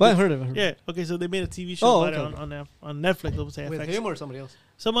plays a But I good. heard of it. Yeah. Okay, so they made a TV show about okay. it on Netflix. Let's say With FX. him or somebody else?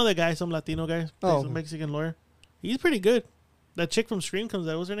 Some other guy, some Latino guy, plays a Mexican lawyer. He's pretty good. That chick from Scream comes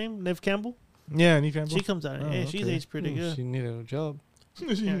out. What's her name? Nev Campbell. Yeah, Neve Campbell. She comes out. Oh, Yeah, she's okay. aged pretty good. She needed a job.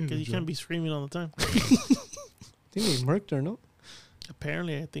 Yeah, because you can't be screaming all the time. I think they murked her, no?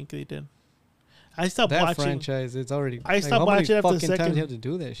 Apparently, I think they did. I stopped That watching. franchise, it's already. I stopped how many watching after the fucking second- times you have to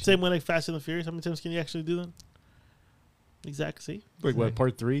do that shit? Same way like Fast and the Furious. How many times can you actually do that? Exactly. See, Like what,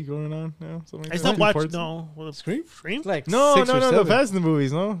 part 3 going on now? Something like I that? stopped Two watching. parts? No, well, Scream? Scream. It's like No, 6 no, or no, 7. the Fast and the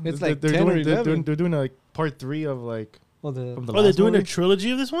movies, no? It's They're- like they're 10 or doing, they're 11. doing like part 3 of like Well, the from the Oh, they're last doing a movie.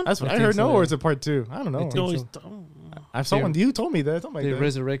 trilogy of this one. That's what I I, think heard. so, No, or yeah. is it part 2? I don't know. think No, so. he's- I saw one. You told me that. Something like they that.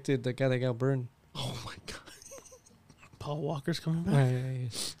 resurrected the guy that got burned. Oh my god! Paul Walker's coming back. Yeah.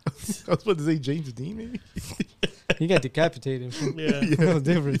 I was about to say James Dean. Maybe. He got decapitated. Yeah. That was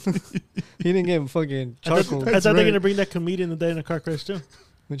different. He didn't get fucking I thought, charcoal. I thought they're right. gonna bring that comedian that died in a car crash too.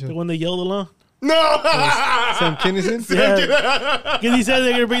 Which The one? one that yelled along. No. Sam Kinison? Yeah, because he said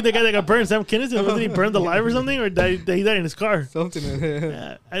they're gonna bring the guy that got burned. Sam Kinison, wasn't he burned alive or something, or died? He died in his car. Something.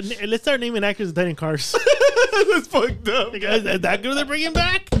 Yeah. And let's start naming actors that died in cars. That's fucked up. Is that good? They're bringing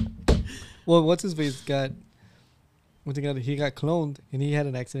back. Well, what's his face got? What they got? He got cloned, and he had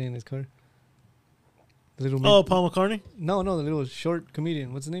an accident in his car. The little Oh, Paul McCartney, no, the little short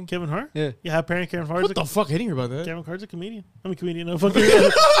comedian. What's his name? Kevin Hart. Yeah. Yeah, apparently Kevin Hart's What the fuck? I didn't hear about that. Kevin Hart's a comedian. I'm a comedian. No, fucking.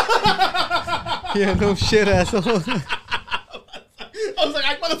 Yeah, no shit, asshole. I was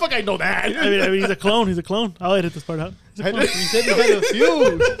like, motherfucker, I know that. I mean, he's a clone. He's a clone. I'll edit this part out. He's a clone. He said he had a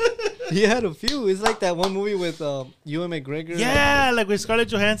few. He had a few. It's like that one movie with Ewan McGregor. Yeah, like with Scarlett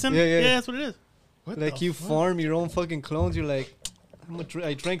Johansson. Yeah. that's what it is. What Like the you fuck? farm your own fucking clones. You're like,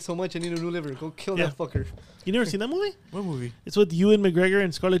 I drank so much, I need a new liver. Go kill Yeah. that fucker. You never seen that movie? What movie? It's with Ewan McGregor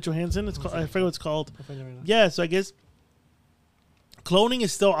and Scarlett Johansson. It's called, I forget what it's called. I'll find it right now. Yeah, so I guess cloning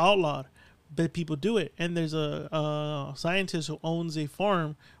is still outlawed, but people do it. And there's a scientist who owns a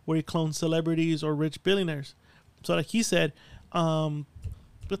farm where he clones celebrities or rich billionaires. So like he said,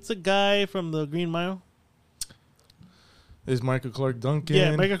 what's the guy from the Green Mile? Is Michael Clark Duncan?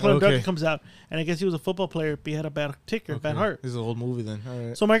 Yeah, Michael Clark Duncan comes out, and I guess he was a football player, but he had a bad ticker, bad heart. This is a whole movie then. All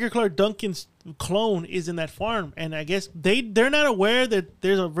right. So Michael Clark Duncan's clone is in that farm, and I guess they're not aware that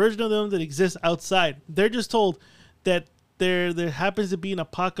there's a version of them that exists outside. They're just told that there happens to be an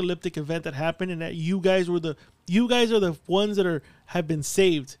apocalyptic event that happened, and that you guys are the ones that have been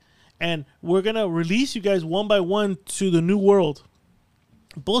saved, and we're gonna release you guys one by one to the new world.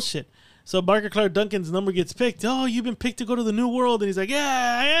 Bullshit. So Michael Clark Duncan's number gets picked. Oh, you've been picked to go to the new world, and he's like,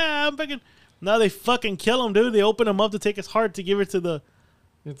 yeah, I'm fucking. Now they fucking kill him, dude. They open him up to take his heart to give it to the.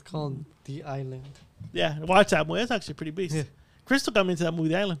 It's called The Island. Yeah, watch that movie. That's actually pretty beast. Yeah. Crystal got me into that movie,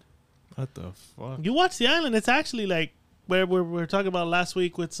 The Island. What the fuck? You watch The Island. It's actually like where we were talking about last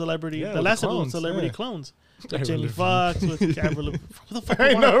week with celebrity. Yeah, the with last the episode with clones, celebrity yeah. clones. With Avril Jamie Lavigne. Foxx, with Avril Lavigne. What the fuck?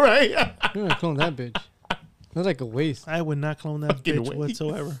 I know, right? You're gonna clone that bitch. That's like a waste. I would not clone that Fucking bitch wait.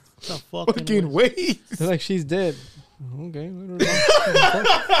 whatsoever. It's a fucking Fucking waste. wait. They're like, she's dead. Okay.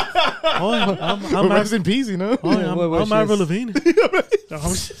 Oh, I'm Rest in peace, you know? Oh, yeah, What I'm she Avril is- Lavigne.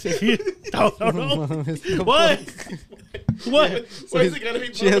 No. What? What? Why is it gotta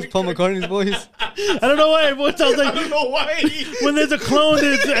be She has Paul public? McCartney's voice. I don't know why everyone sounds I like don't know why. when there's a clone.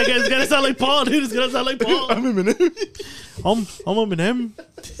 It's gonna sound like Paul, dude. It's gonna sound like Paul. I'm Eminem. I'm Eminem.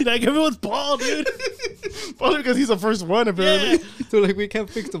 Like everyone's Paul, dude. Probably because he's the first one, Yeah. apparently. They're like, we can't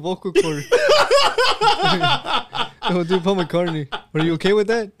fix the vocal cord. Oh, dude, Paul McCartney. Are you okay with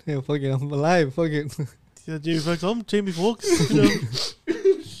that? Yeah, fuck it. I'm alive. Fuck it. Yeah, Jamie Foxx. I'm Jamie Foxx. You know?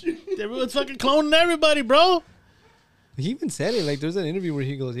 Everyone's fucking cloning everybody, bro. He even said it. Like, there's an interview where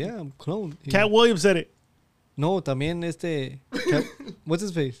he goes, yeah, I'm cloned. He Cat goes, Williams said it. no, también what's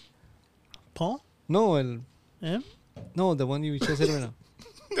his face? Paul? No, Yeah. no, the one you just said right now.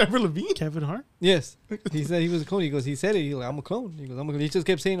 Avril Lavigne? Kevin Hart? Yes. He said he was a clone. He goes, he said it. He's like, I'm a clone. He goes, I'm a clone. He just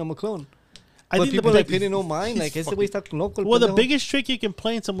kept saying, I'm a clone. I But think people the like big- pay no mind. Like, ese güey está loco. Well, the pendejo. biggest trick you can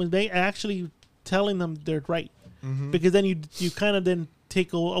play in someone is actually telling them they're right, because then you kind of then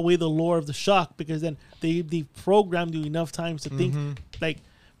take away the lore of the shock, because then they programmed you enough times to think like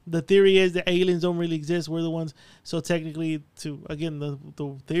the theory is that aliens don't really exist. We're the ones. So technically,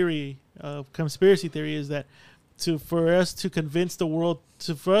 the theory of conspiracy theory is that for us to convince the world,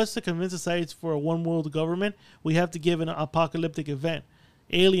 for us to convince society for a one world government, we have to give an apocalyptic event.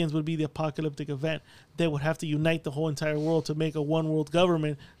 Aliens would be the apocalyptic event. They would have to unite the whole entire world to make a one world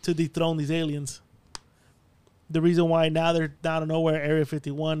government to dethrone these aliens. The reason why now they're out of nowhere, Area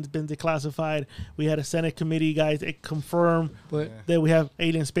 51 has been declassified. We had a Senate committee, guys, it confirmed But that we have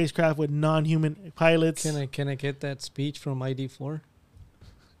alien spacecraft with non-human pilots. can I get that speech from ID4?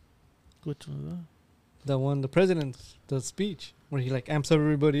 Which one was that? The one, the president's, the speech where he like amps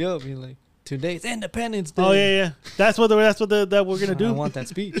everybody up. He's like, today's Independence Day. Oh yeah. That's what that we're gonna do. I want that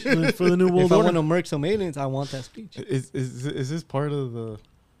speech. for the new world If I order. want to murk some aliens, I want that speech. Is this part of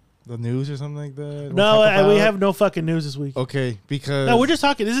the news or something like that? No, We'll talk we about? have no fucking news this week. Okay, because No, we're just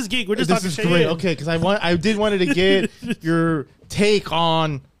talking. This is geek. We're just this talking is shit. great. Yeah. Okay, because I did wanted to get your take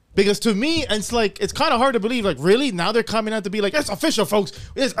on, because to me it's like it's kind of hard to believe. Like, really, now they're coming out to be like, it's official, folks.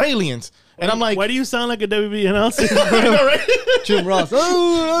 It's aliens, and I'm like, Why do you sound like a WB announcer? I know, right? Jim Ross.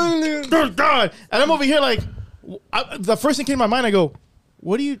 Oh, aliens. Oh God! And I'm over here like, the first thing came to my mind. I go,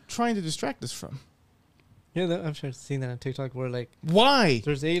 what are you trying to distract us from? Yeah, I'm sure I've seen that on TikTok where like Why?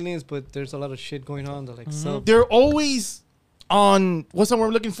 there's aliens, but there's a lot of shit going on. That like sub. They're always on what's the word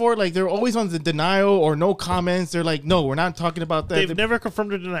I'm looking for? Like, they're always on the denial or no comments. They're like, no, we're not talking about that. They've They're never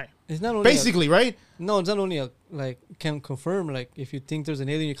confirmed or denied. It's not only basically, right? no, it's not only a like can confirm. Like if you think there's an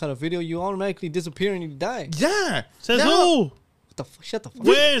alien, you caught a video, you automatically disappear and you die. Yeah. Says Now- who? What the shut the fuck.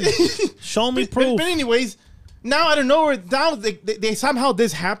 When? Show me proof. But anyways, now I don't know where now they somehow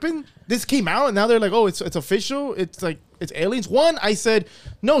this happened. This came out and now they're like, oh, it's official. It's like it's aliens. One, I said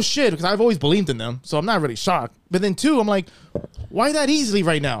no shit because I've always believed in them, so I'm not really shocked. But then two, I'm like, why that easily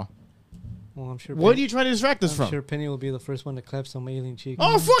right now? Well, I'm sure. What are you trying to distract us I'm from? sure Penny will be the first one to clap some alien cheek.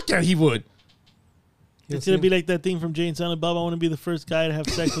 Oh fuck yeah, he would. You'll It's gonna see be him. like that thing from Jane Silent Bob. I want to be the first guy to have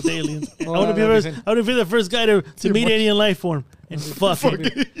sex with aliens. I Oh, want to be that'd the be first. I want to be the first guy to meet alien life form and fuck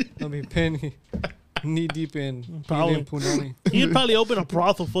it. I mean, Penny, knee deep in Probably. alien punani. He'd probably open a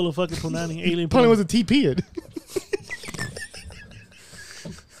brothel full of fucking punani alien. Probably punani. was a TP it.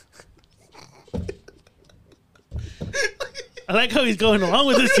 I like how he's going along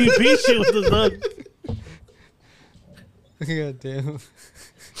with this TP shit with his son. God damn.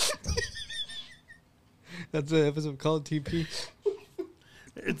 That's an episode called TP.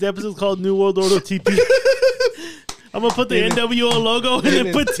 The episode's called New World Order TP. I'm gonna put the Alien- NWO logo and then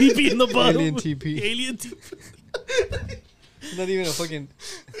Alien- put TP in the bottom. Alien TP. Alien TP. It's not even a fucking.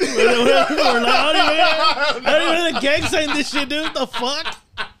 I don't even know the gang sign this shit, dude. The fuck?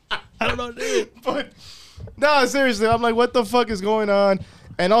 I don't know, dude. But no, seriously, I'm like, what the fuck is going on?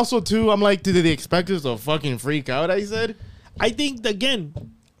 And also, too, I'm like, did they expect us to fucking freak out? I said, I think again,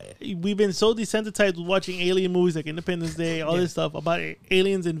 we've been so desensitized with watching alien movies like Independence Day, all this stuff about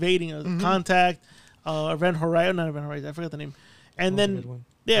aliens invading us, Contact, Event Horizon, not Event Horizon, I forgot the name. And then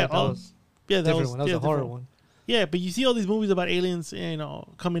that that was was different one. That was a horror one. Yeah, but you see all these movies about aliens,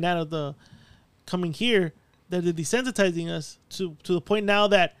 coming here, that they're desensitizing us to the point now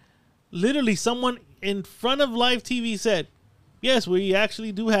that literally someone in front of live TV said, yes, we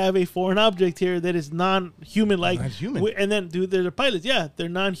actually do have a foreign object here that is non-human like. Not human. And then, dude, they're pilots. Yeah, they're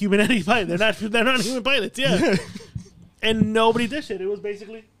non-humanity pilots. They're non-human pilots. Yeah. And nobody did shit. It was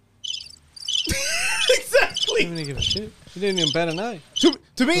basically exactly. He didn't give a shit. He didn't even bat an eye. To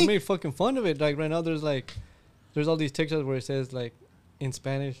They me, made fucking fun of it. Like right now, there's all these TikToks where it says like in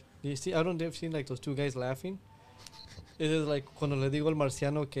Spanish. You see, I don't know if you've seen like those two guys laughing. It is like cuando le digo al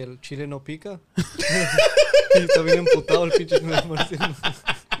marciano que el chile no pica. Y está bien emputado el pinche marciano.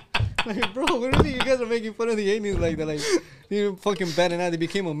 Like, bro, really, you guys are making fun of the aliens like that. Like, you fucking bat an eye. They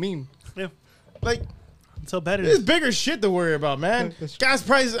became a meme. yeah. like, So bad it there's is. bigger shit to worry about, man. That's Gas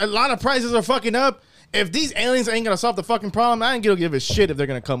prices, a lot of prices are fucking up. If these aliens ain't gonna solve the fucking problem, I ain't gonna give a shit if they're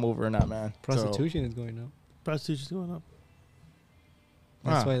gonna come over or not, man. Prostitution is going up. Prostitution's going up.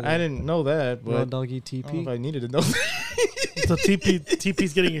 That's why I didn't know that, Raw but doggy I don't know TP. if I needed to know that. So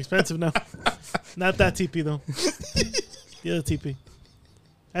TP's getting expensive now. Not that TP though. The other TP.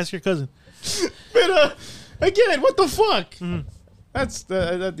 Ask your cousin. But again, what the fuck? Mhm. That's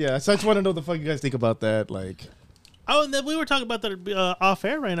yeah. So I just want to know the fuck you guys think about that. Like, Oh, and then we were talking about that off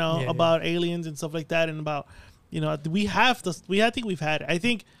air right now Yeah, about aliens and stuff like that, and about we have this. I think we've had it. I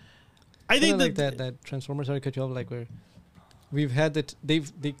think Kinda like that that Transformers. Sorry to cut you off. Like where we've had that. They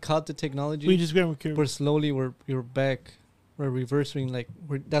caught the technology. we just got But slowly we're back. We're reversing. Like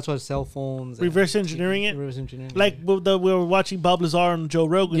that's why cell phones. and reverse engineering it. Reverse engineering. Like we were watching Bob Lazar and Joe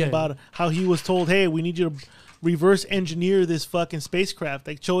Rogan Yeah. about how he was told, "Hey, we need you to reverse engineer this fucking spacecraft.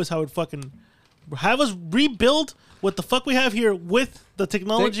 Like, show us how it fucking have us rebuild what the fuck we have here with the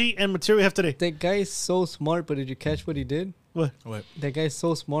technology and material we have today." that guy's so smart. But did you catch what he did? What? That guy's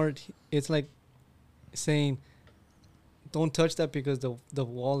so smart. It's like saying, "Don't touch that because the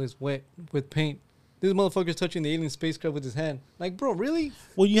wall is wet with paint." This motherfucker's touching the alien spacecraft with his hand. Like, bro, really?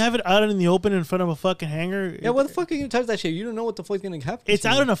 Well, you have it out in the open in front of a fucking hangar. Yeah, what the fuck are you gonna touch that shit? You don't know what the fuck's gonna happen. It's to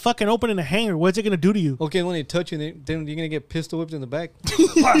out you. in a fucking open in a hangar. What's it gonna do to you? Okay, when they touch you, then you're gonna get pistol whipped in the back.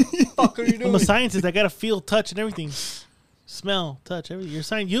 Fuck are you doing? I'm a scientist. I gotta feel, touch, and everything. Smell, touch, everything. You're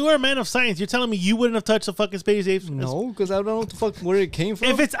science. You are a man of science. You're telling me you wouldn't have touched the fucking space station? No, because I don't know what the fuck where it came from.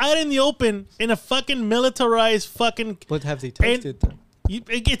 If it's out in the open in a fucking militarized fucking, But have they touched And- it? Though?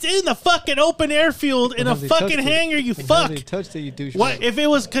 it's in the fucking open airfield in a have they fucking touched it? hangar. You But fuck. have they touched it, you douchebag. What if it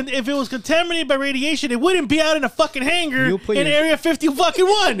was contaminated by radiation? It wouldn't be out in a fucking hangar You'll put in your- Area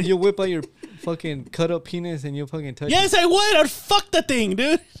 51. You'll whip out your fucking cut up penis and you'll fucking touch Yes, I would. I'd fuck the thing,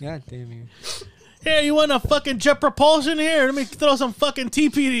 dude. it. God damn you. Here, you want a fucking jet propulsion? Here, let me throw some fucking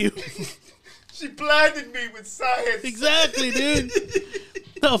TP to you. she blinded me with science. Exactly, dude.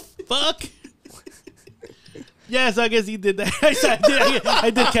 The fuck? Yes, I guess he did that. I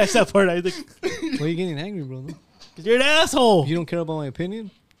did catch that part. I think Why are you getting angry, bro? because you're an asshole. You don't care about my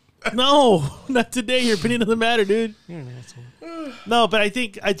opinion? No, not today. Your opinion doesn't matter, dude. You're an asshole. No, but I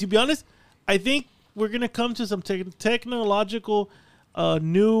think, to be honest, I think we're gonna come to some technological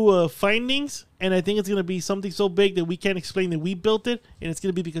new findings, and I think it's gonna be something so big that we can't explain that we built it, and it's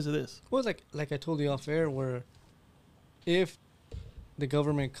gonna be because of this. Well, like I told you off air, where if the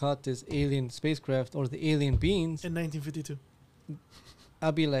government caught this alien spacecraft or the alien beings, In 1952,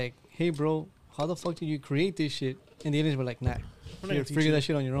 I'd be like, hey, bro, how the fuck did you create this shit? And the aliens were like, nah, We're not gonna teach figure you. that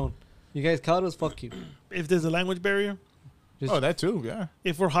shit on your own. You guys caught us, fuck you. If there's a language barrier, Just, Oh, that too. Yeah.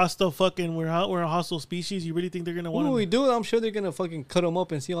 if we're hostile, we're a hostile species. You really think they're gonna want what to? we do, I'm sure they're gonna fucking cut them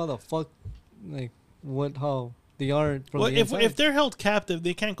up and see how the fuck, like, how they are from Well, the inside. if they're held captive,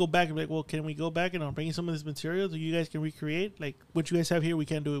 they can't go back and be like, well, can we go back and I'll bring you some of this material so you guys can recreate? Like, what you guys have here, we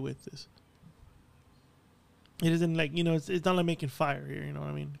can't do it with this. It isn't like, it's not like making fire here, you know what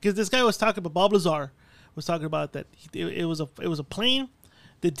I mean? Because this guy was talking about, Bob Lazar was talking about that it was a plane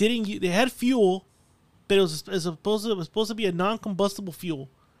that they had fuel, but it was supposed to be a non-combustible fuel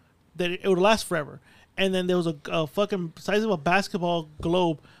that it would last forever. And then there was a fucking size of a basketball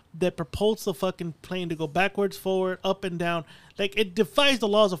globe that propels the fucking plane to go backwards, forward, up and down. Like, it defies the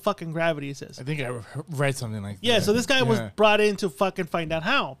laws of fucking gravity, it says. I think I read something like that. Yeah, so this guy was Yeah. brought in to fucking find out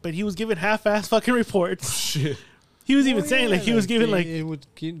how. But he was given half-ass fucking reports. Shit. He was even Oh, saying yeah, like he was giving like they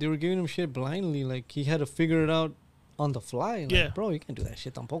were giving him shit blindly. Like he had to figure it out on the fly. Like, Yeah. bro, you can't do that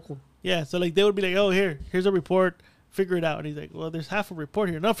shit tampoco. yeah. So like they would be like, oh here's a report, figure it out. And he's like, well, there's half a report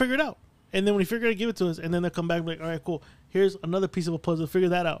here. No, figure it out. And then when he figured it, give it to us. And then they'll come back and be like, all right, cool. Here's another piece of a puzzle. Figure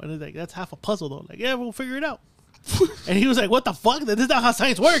that out. And it's like, that's half a puzzle though. Like, yeah, we'll figure it out. And he was like, what the fuck? This is not how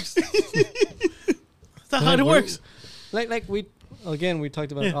science works. That's not how it works. Like we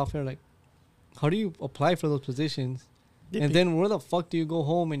talked about it off air. Like, how do you apply for those positions? And then where the fuck do you go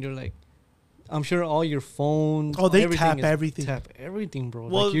home and you're like, I'm sure all your phones. Oh, they everything tap everything. Tap everything, bro.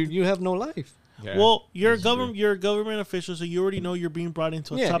 Well, like you have no life. Yeah, Well, you're a that's true. government. You're a government official, so you already know you're being brought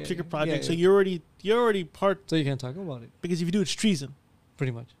into a top secret project. yeah, So yeah. you're already part, So you can't talk about it. because if you do, it's treason.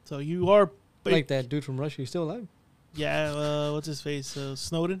 Pretty much. So you are Like that dude from Russia. He's still alive. Yeah. What's his face?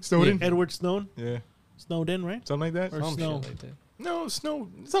 Snowden. Snowden? Yeah. Edward Snowden. Yeah, Snowden, right? something like that. Or Some Snow. shit like that. No, Snow,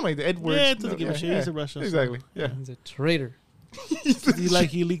 something like that. Edward. Yeah, it doesn't give a shit. He's a Russian. Exactly. Yeah. He's a traitor.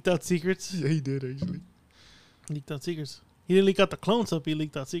 He leaked out secrets. Yeah, he did actually. Leaked out secrets. He didn't leak out the clone stuff. He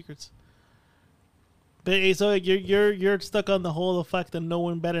leaked out secrets. But hey, so you're stuck on the whole fact that no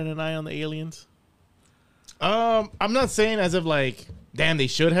one batted an eye on the aliens. I'm not saying as if like, damn, they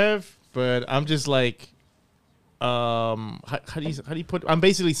should have, but I'm just like, how do you put? I'm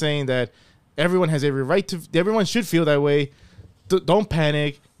basically saying that everyone has every right to. Everyone should feel that way. Don't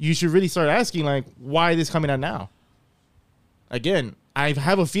panic. You should really start asking like, why is this coming out now? Again, I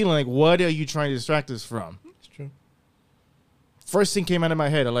have a feeling like, what are you trying to distract us from? It's true. First thing came out of my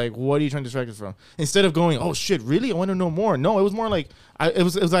head, like, what are you trying to distract us from? Instead of going, oh shit, really? I want to know more. No, it was more like, it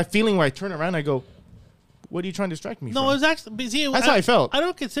was that feeling where I turn around and I go, what are you trying to distract me from? No, it was actually. But see, That's how I felt. I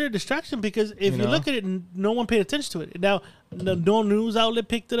don't consider it distraction because if You you know? look at it, no one paid attention to it. Now, no news outlet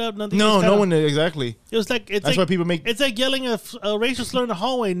picked it up. Nothing. No, Just no kinda- one did, exactly. It was like it's That's like why people make. it's like yelling a racial slur in the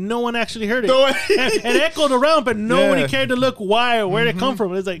hallway. No one actually heard it. No one- It echoed around, but nobody Yeah. cared to look why or where it come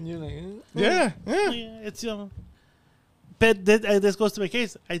from. It's like, You're like, Yeah. yeah, it's But this goes to my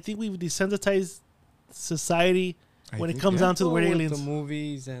case. I think we've desensitized society when it comes down to the word with aliens. the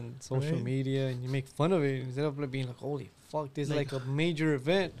movies and social Right. media, and you make fun of it instead of like being like, "Holy fuck, this is Like- like a major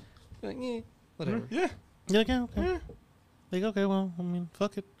event." You're like, whatever. Yeah. You're like, yeah, okay. Yeah. Like, okay, well, I mean,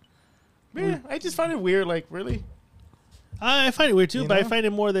 fuck it. Yeah. I just find it weird. Like, really? I find it weird too, You but I know? find it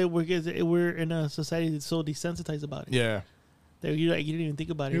more that we're in a society that's so desensitized about it. Yeah. That you didn't even think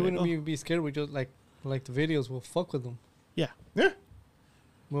about it. You You're wouldn't like, even be scared. We just like the videos. We'll fuck with them. Yeah.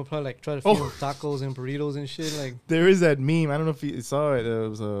 We'll probably like try to Oh. feed them tacos and burritos and shit. Like, There is that meme. I don't know if you saw it.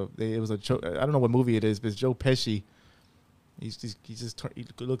 It was a joke. I don't know what movie it is, but it's Joe Pesci. He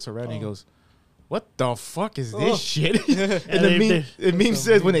looks around and he Oh. goes, "What the fuck is Oh. this shit?" and they- the meme That's a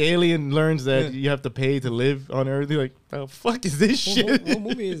says when meme. the alien learns that Yeah. you have to pay to live on Earth, you're like, "The fuck is this shit?" what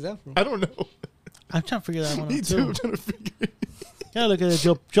movie is that from? I don't know. I'm trying to figure that one Me out too. too. I'm trying to figure it. Yeah, look at it.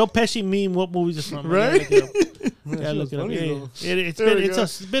 Joe Pesci meme. What movie is this from? Right? Yeah, look it up. That Yeah, shit look was it up. funny, Yeah, though. yeah. It's There we been go.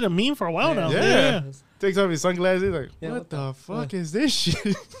 it's been a meme for a while now. Yeah. Yeah. Takes off his sunglasses. Like, Yeah, what what the the fuck is this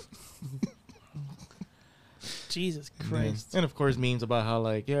shit? Jesus Christ. And of course, memes about how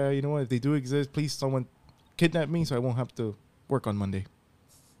like, yeah, you know what? If they do exist, please someone kidnap me so I won't have to work on Monday.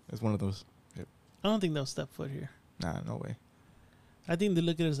 It's one of those. I don't think they'll step foot here. Nah, no way. I think they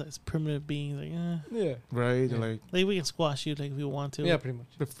look at us as primitive beings. Like, Yeah, Right? Yeah. Like, we can squash you like if we want to. yeah, pretty much.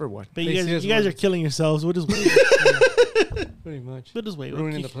 but for what? But They see us you guys are running. killing yourselves. We'll just wait. Pretty much. We'll just wait.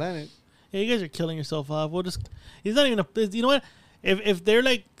 Ruining the planet. Yeah, you guys are killing yourself off. We'll just. It's not even a. You know what? If they're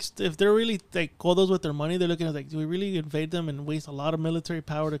like, if they're really like all those with their money, they're looking at like, do we really invade them and waste a lot of military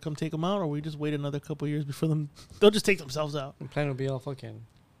power to come take them out, or we just wait another couple years before them? They'll just take themselves out. The planet will be all fucking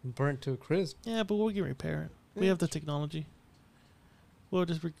burnt to a crisp. Yeah, but we can repair it. We Yeah. have the technology. We'll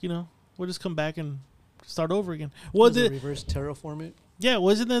just we'll just come back and start over again. Was Does it? reverse terraform it? Yeah,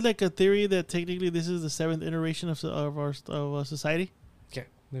 wasn't there like a theory that technically this is the 7th iteration of our society? Okay.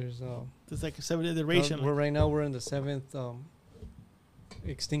 There's It's like a 7th iteration. we're right now we're in the 7th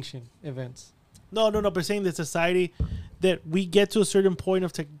extinction events. No. But saying that society, that we get to a certain point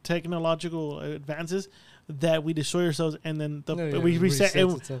of technological advances, that we destroy ourselves and then we reset. resets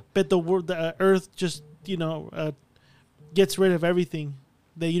And, itself. but the Earth just gets rid of everything.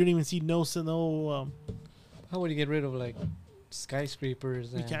 That you don't even see no. How would you get rid of like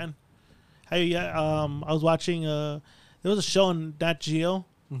skyscrapers? We and can. Hey, I was watching. There was a show on Nat Geo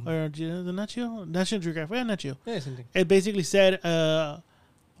Mhm. or the Nat Geo, National Geographic. Yeah, Nat Geo. Yeah, same thing. It basically said,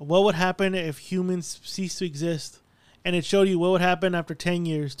 what would happen if humans cease to exist, and it showed you what would happen after 10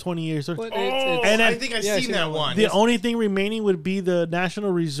 years, 20 years. Or, But And then- I think I've yeah, I've seen seen that that one. one. the only thing remaining would be the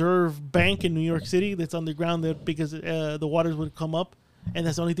National Reserve Bank in New York City that's underground there because the waters would come up, and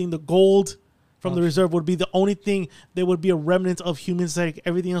that's the only thing. The gold from the reserve would be the only thing that would be a remnant of human society.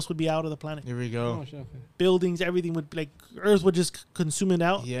 Everything else would be out of the planet. Here we go. Oh, shit, okay. Buildings, everything would like Earth would just consume it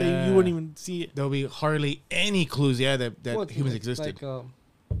out. Yeah. You wouldn't even see it. There'll be hardly any clues. Yeah, that Well, humans like- existed. Like,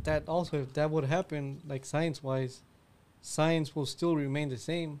 that also, if that would happen, like science-wise, science will still remain the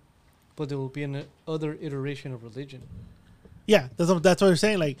same, but there will be another iteration of religion. Yeah, that's what they're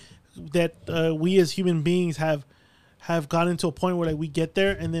saying. Like that, we as human beings have gotten to a point where like we get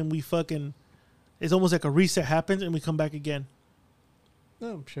there and then we fucking, it's almost like a reset happens and we come back again.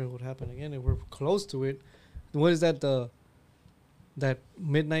 No, I'm sure it would happen again if we're close to it. What is that? That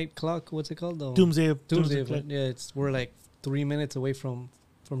midnight clock? What's it called? The Doomsday Doomsday clock. event. Yeah, we're like 3 minutes away from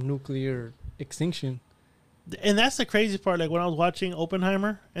nuclear extinction. And that's the crazy part. Like when I was watching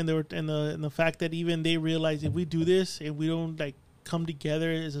Oppenheimer, and they were and the fact that even they realized if we do this and we don't like come together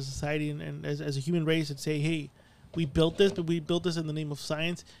as a society and as a human race and say, hey, we built this, but we built this in the name of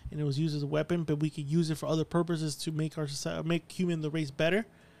science, and it was used as a weapon, but we could use it for other purposes to make our society, make human the race better.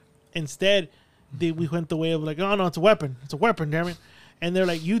 Instead, we went the way of like, oh no, it's a weapon, damn it. And they're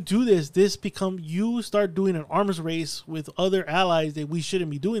like, you do this, you start doing an arms race with other allies that we shouldn't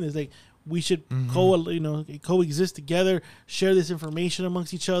be doing this. Like we should coexist together, share this information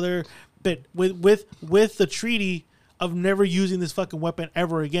amongst each other, but with the treaty of never using this fucking weapon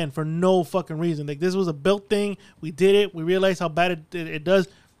ever again for no fucking reason. Like this was a built thing. We did it. We realized how bad it does.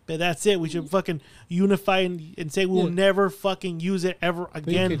 But that's it. We should fucking unify and say we will never fucking use it ever But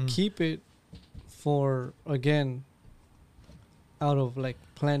again. you could keep it for, again, out of like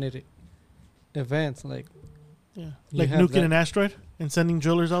planet events. Like, Yeah, You like have nuking that. an asteroid and sending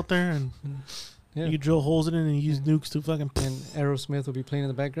drillers out there, and yeah. you drill holes in it and you use nukes to fucking. And Aerosmith will be playing in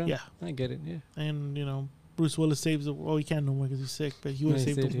the background. Yeah, I get it. Yeah. and Bruce Willis saves the. Oh, he can't no more because he's sick, but he would have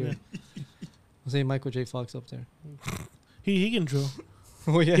Yeah, saved he him. saved Yeah. I'll say Michael J. Fox up there. He can drill.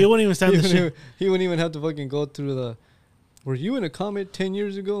 Oh yeah. He wouldn't even stand the shit. He wouldn't even have to fucking go through the. Were you in a comet 10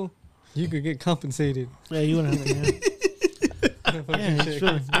 years ago? You could get compensated. Yeah, he wouldn't have to. Yeah, yeah, he's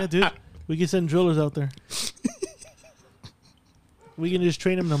drilling. Yeah, dude. We can send drillers out there. We can just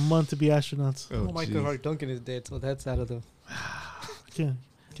train them in a month to be astronauts. Oh, Michael Hart Duncan is dead, so that's out of the. Yeah.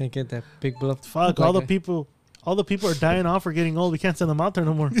 Can't get that big bluff. Fuck, black all the guy. people are dying off or getting old. We can't send them out there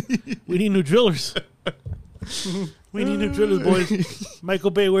no more. We need new drillers. We need new drillers, boys. Michael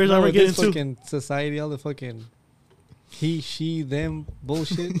Bay, where's Now with Armageddon this 2? fucking society, all the fucking he, she, them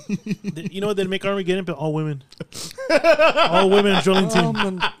bullshit. You know what? They'd make Armageddon, but all women. All women drilling team.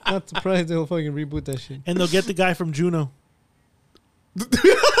 I'm not surprised they'll fucking reboot that shit. And they'll get the guy from Juno.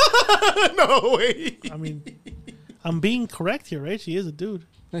 No way. I mean, I'm being correct here, right? She is a dude.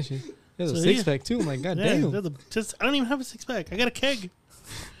 That shit. There's a So, six yeah. pack too. My god Yeah, damn. I don't even have a six pack. I got a keg.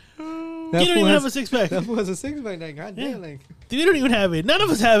 That You don't fool even has- have a six pack. That was a six pack. Like god Yeah. damn. Like Dude, you don't even have it. None of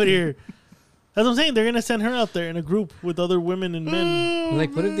us have it here. That's what I'm saying. They're gonna send her out there in a group with other women and men.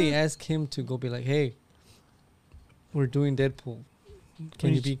 like what if they ask him to go be like, hey, we're doing Deadpool.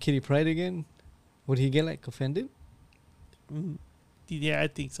 Can you be Kitty Pryde again? Would he get like offended? Yeah, I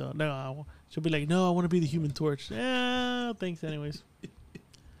think so. No, she'll be like, no, I want to be the Human Torch. Yeah, thanks anyways.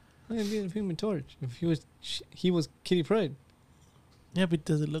 I'm gonna be the Human Torch. If he was Kitty Pryde, Yeah, but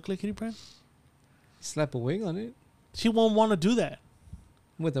does it look like Kitty Pryde? slap a wig on it She won't want to do that.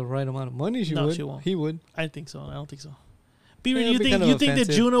 with the right amount of money. She No, would. she won't. He would. I think so. I don't think so. Beaver, Yeah, it'll be you kind of think that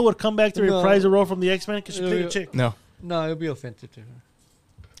offensive. Juno would come back to No. reprise the role from the X-Men because she It'll played a be- chick? No, No, it'll be offensive to her.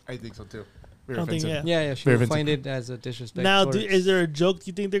 I think so too. I don't think, yeah. Yeah, she Very will offensive. find it as a disrespect. Now, towards- is there a joke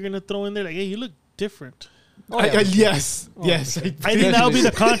you think they're going to throw in there? Like, hey, you look different. Yes, Oh, yes. okay. I think that'll be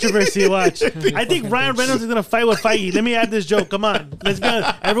the controversy to watch. I think Ryan Reynolds is going to fight with Feige. Let me add this joke. Come on. Let's go.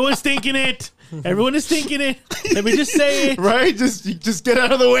 Everyone's thinking it. Everyone is thinking it. Let me just say it. Right, just get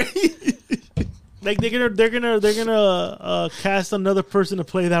out of the way. Like they're gonna cast another person to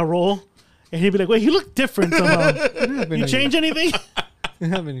play that role, and he'd be like, "Wait, you look different somehow. You change anything?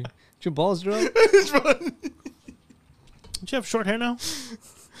 How many? Did your balls drop? Don't you have short hair now?"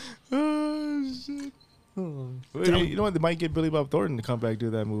 Oh, shit. Oh. You know what? They might get Billy Bob Thornton to come back do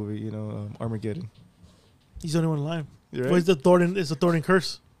that movie. Armageddon. He's the only one alive. You're What right. is the Thornton? It's the Thornton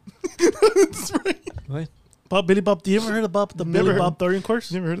curse. That's right. What? Billy Bob. Do you ever heard about the Never Billy heard. Bob Thornton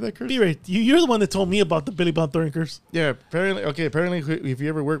curse? You never heard of that curse? Be right. You're the one that told me about the Billy Bob Thornton curse. Yeah, apparently. Okay, apparently, if you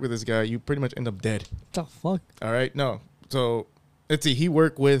ever work with this guy, you pretty much end up dead. The fuck? All right, no. So let's see. He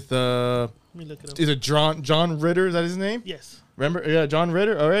worked with. Let me look it up. Is it John Ritter? Is that his name? Yes. Remember? Yeah, John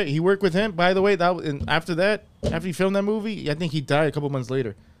Ritter. All right, he worked with him. By the way, and after he filmed that movie, I think he died a couple months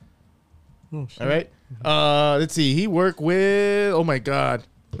later. Oh, shit. All right. Let's see. He worked with. Oh my God.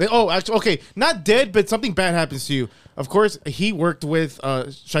 Oh, actually, okay. Not dead, but something bad happens to you. Of course, he worked with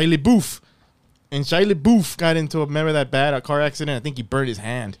Shia LaBeouf And Shia LaBeouf got into remember that bad car accident? I think he burned his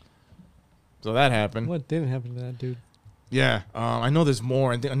hand. So that happened. What didn't happen to that dude? Yeah. I know there's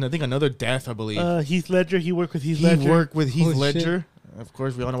more. I think another death, I believe. Heath Ledger. He worked with Heath He Ledger. worked with Heath Holy Ledger. Of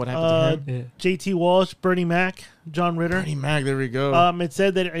course, we all know what happened to him. Yeah. JT Walsh, Bernie Mac, John Ritter. Bernie Mac, there we go. It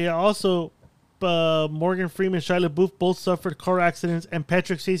said that also Morgan Freeman and Shia LaBeouf both suffered car accidents, and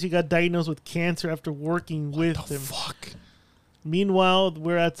Patrick Swayze got diagnosed with cancer after working with him. Fuck. Meanwhile,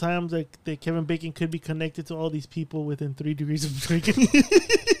 we're at times that Kevin Bacon could be connected to all these people within 3 degrees of drinking.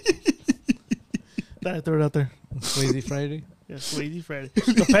 Thought I'd throw it out there. Swayze Friday. Yeah, Swayze Friday.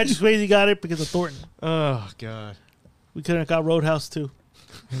 So Patrick Swayze got it because of Thornton. Oh, God. We could have got Roadhouse too.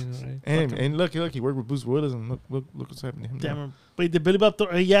 I know, right? And look, he worked with Bruce Willis, and look what's happening to him. Damn now. him. Wait, did Billy Bob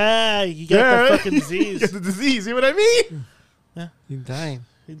Thornton? Yeah, he got the fucking He disease. got the disease. See what I mean? He's dying.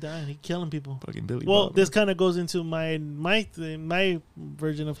 He died. He killing people. Fucking Billy. Well, Bob, this man. kind of goes into my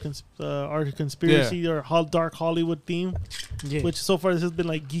version of art conspiracy or dark Hollywood theme, Yeah. which so far this has been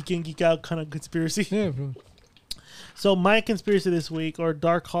like geek in, geek out kind of conspiracy. Yeah, bro. So my conspiracy this week or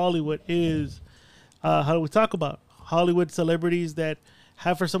dark Hollywood is how do we talk about Hollywood celebrities that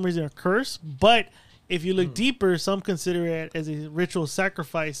have for some reason a curse, but if you look deeper, some consider it as a ritual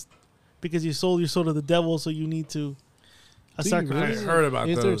sacrifice because you sold your soul to the devil, so you need to Do you sacrifice. really? I heard about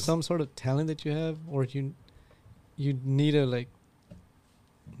Is there those. some sort of talent that you have, or you need to like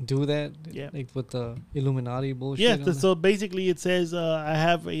do that? Yeah. Like with the Illuminati bullshit. Yeah, on that? so basically it says I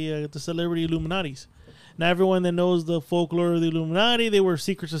have the celebrity Illuminatis. Now everyone that knows the folklore of the Illuminati, they were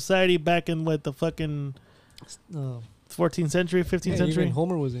secret society back in the fucking Uh, 14th century, 15th yeah, century. even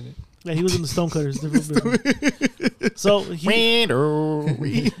Homer was in it. Yeah, he was in the Stonecutters. So he,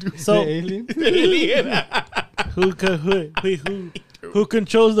 so The alien. who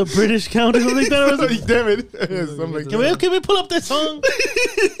controls the British count or something like that? Or something? Damn it. Yeah, something like that. Can we pull up that song?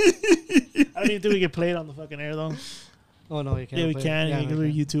 I don't even think we can play it on the fucking air though. Oh no, you can't. Yeah, we play it. can. Yeah, Because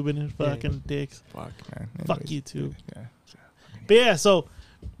we we're can. YouTubing it. Fucking dicks. Fuck, man. Fuck Anyways, YouTube. Yeah. But yeah, so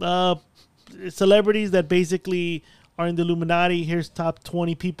celebrities that basically are in the Illuminati. Here's top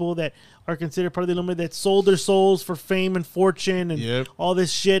 20 people that are considered part of the Illuminati that sold their souls for fame and fortune and Yep. all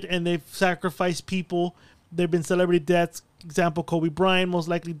this shit, and they've sacrificed people. There have been celebrity deaths. Example, Kobe Bryant most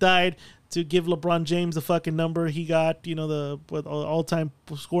likely died to give LeBron James the fucking number he got, the with all-time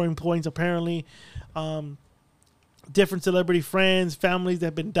scoring points apparently. Different celebrity friends, families that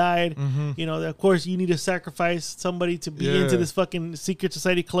have been died. Of course, you need to sacrifice somebody to be into Yeah. this fucking secret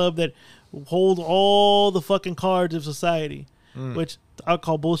society club that hold all the fucking cards of society, which I'll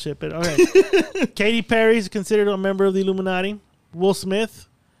call bullshit. But all right, Katy Perry is considered a member of the Illuminati. Will Smith,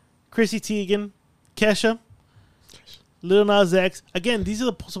 Chrissy Teigen, Kesha, Lil Nas X. Again, these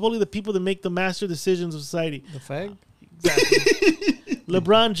are supposedly the people that make the master decisions of society. The fag. Exactly.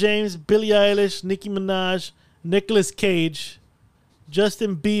 LeBron James, Billie Eilish, Nicki Minaj, Nicolas Cage,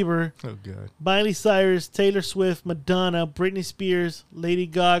 Justin Bieber, Oh, God. Miley Cyrus, Taylor Swift, Madonna, Britney Spears, Lady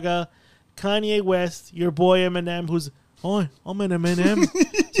Gaga, Kanye West, your boy Eminem, who's, oh, I'm an Eminem.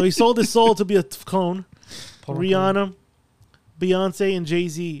 So he sold his soul to be a clone. Rihanna, Beyonce, and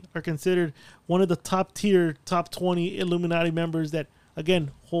Jay-Z are considered one of the top 20 Illuminati members that,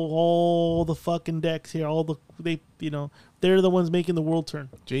 again, hold all the fucking decks here. They're the ones making the world turn.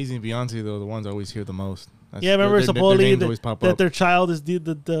 Jay-Z and Beyonce, though, the ones I always hear the most. That's, Yeah, remember their supposedly names always pop that up. their child is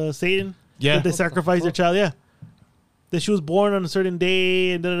the Satan? Yeah. That they sacrificed their child, yeah. That she was born on a certain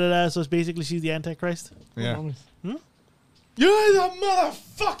day and da-da-da-da, so it's basically she's the Antichrist. Yeah. Honest. You're the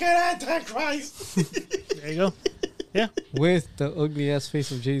motherfucking Antichrist. There you go. Yeah. With the ugly ass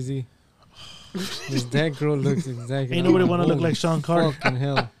face of Jay-Z. That girl looks exactly. Ain't nobody like want to look holy like Sean Carter. Fucking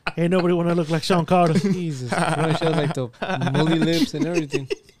hell. Ain't nobody want to look like Sean Carter. Jesus Christ. She has like the mully lips and everything.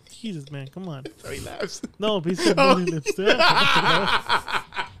 Jesus, man, come on. He laughs. No, he's got bully lips. Yeah.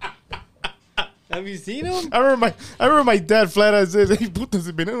 Have you seen him? I remember my dad flat out says, "Hey, puta,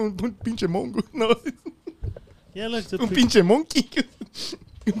 se veneno un pinche mongo." No, Yeah, look. un pinche monkey.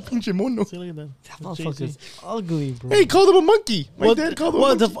 Un pinche mono. See, look at that. That motherfucker's ugly, bro. Hey, he called him a monkey. My dad called him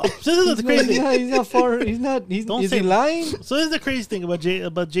a monkey. This is the crazy thing. He's not far. He's not. Don't Is say- he lying? So this is the crazy thing about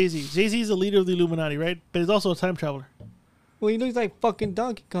Jay-Z. Jay-Z is the leader of the Illuminati, right? But he's also a time traveler. Well, he looks like fucking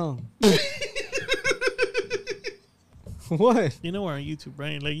Donkey Kong. What? You know we're on YouTube,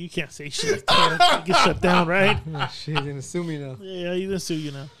 right? Like you can't say shit like that. You get shut down, right? Oh, shit, he's gonna sue me now. Yeah, he's gonna sue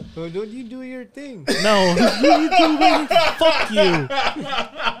you now. Well, don't you do your thing? No, fuck you.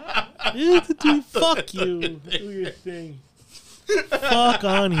 Fuck you. Do your thing. Fuck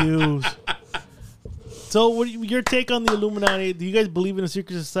on you. So, your take on the Illuminati? Do you guys believe in a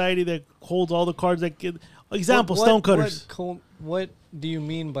secret society that holds all the cards that get? Example, Stonecutters. what do you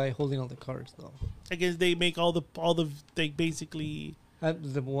mean by holding all the cards, though? I guess they make all the they basically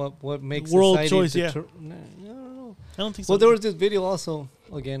What makes World society choice, yeah. I don't know. I don't think so. Well, there was this video also.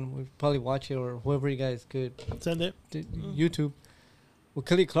 Again, we'll probably watch it or whoever you guys could. Send it. YouTube. Well,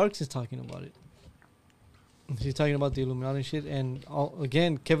 Kelly Clarkson's talking about it. She's talking about the Illuminati shit, and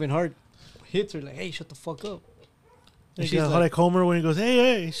again, Kevin Hart hits her like, "Hey, shut the fuck up." And She's like Homer when he goes,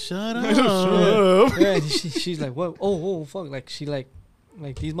 "Hey, shut up." Yeah, and she's like, "What? Oh, fuck!" Like she like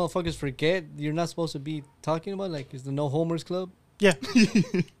these motherfuckers forget you're not supposed to be talking about is the No Homers Club. Yeah.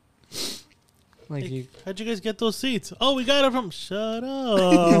 Like Hey, how'd you guys get those seats? Oh, we got it from. Shut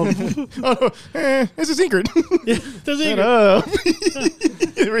up. It's a secret. Yeah, it's a Shut secret. up.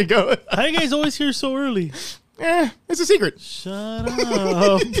 Here we go. How you guys always here so early? It's a secret. Shut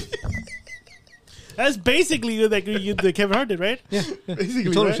up. That's basically like the Kevin Hart did, right? yeah, Basically,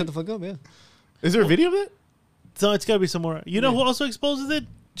 you told her right? shut the fuck up. Yeah. Is there a video of it? So it's got to be somewhere. You know who also exposes it?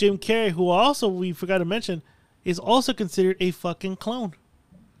 Jim Carrey, who also, we forgot to mention, is also considered a fucking clone.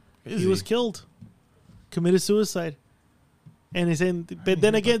 He was killed. Committed suicide. And he's in, but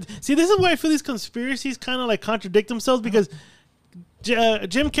then again, see, this is why I feel these conspiracies kind of like contradict themselves because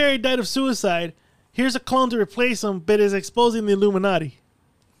Jim Carrey died of suicide. Here's a clone to replace him, but is exposing the Illuminati.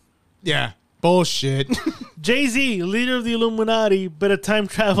 Yeah. Bullshit. Jay-Z, leader of the Illuminati, but a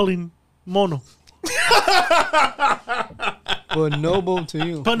time-traveling mono. Bonobo to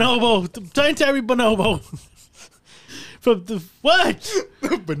you. Bonobo. Time Terry Bonobo. From the what?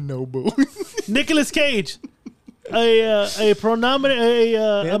 Bonobo. Nicolas Cage. A prominent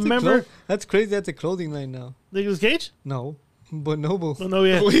a member. That's crazy. That's a clothing line now. Nicolas Cage? No, Bonobo. Oh no,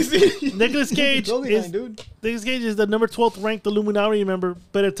 yeah. What is it? Nicolas Cage Clothing is line, dude. Nicolas Cage is the number 12th ranked Illuminati member,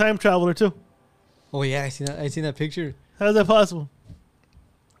 but a time traveler too. Oh yeah, I seen that picture. How's that possible?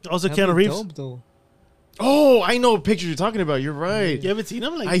 Also, That'd Keanu be Reeves. dope, though. Oh, I know what pictures you're talking about. You're right. You haven't seen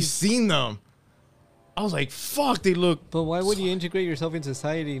him? Like I've seen them. I was like, fuck, they look. But why would you integrate yourself in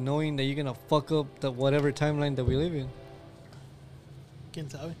society knowing that you're gonna fuck up the whatever timeline that we live in? Quién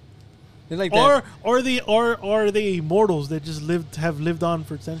sabe. It's like that. Or the immortals that just have lived on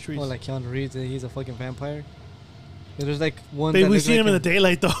for centuries. Oh, like Keanu Reeves, he's a fucking vampire. Yeah, there's like one. Maybe that we've looks seen like him in the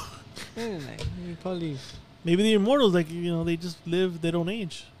daylight though. You probably. Maybe the immortals, like they just live. They don't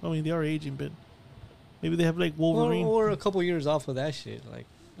age. I mean, they are aging, but maybe they have like Wolverine. Or a couple years off of that shit. Like,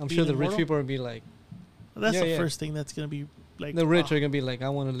 I'm Being sure the rich immortal? people would be like, That's yeah, the yeah. first thing that's gonna be like. the rich are gonna be like, I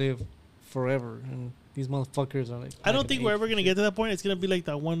want to live forever, and these motherfuckers are like. I don't not think gonna we're age ever and gonna shit. get to that point. It's gonna be like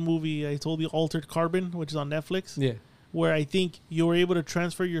that one movie I told you, Altered Carbon, which is on Netflix. Yeah. Where I think you're able to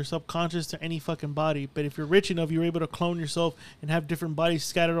transfer your subconscious to any fucking body. But if you're rich enough, you're able to clone yourself and have different bodies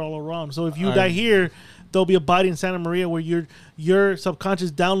scattered all around. So if you die here, there'll be a body in Santa Maria where your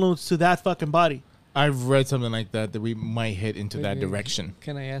subconscious downloads to that fucking body. I've read something like that we might head into that Wait. direction.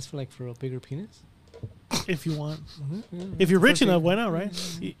 Can I ask for a bigger penis? If you want. Yeah, If you're rich okay. enough, why not, right?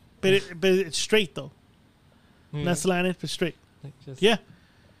 But it's straight, though. Yeah. Not slanted, but straight. Like just- Yeah.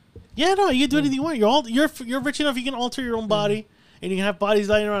 Yeah, no, you can do anything you want. You're rich enough, you can alter your own body. And you can have bodies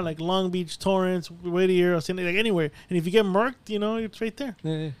lying around like Long Beach, Torrance, Whittier, or something, like anywhere. And if you get murked, it's right there.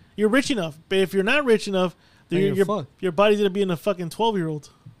 Yeah, yeah. You're rich enough. But if you're not rich enough, then Then you're your fucked. your body's going to be in a fucking 12-year-old.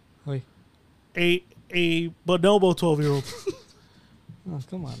 Wait. A bonobo 12-year-old. Oh,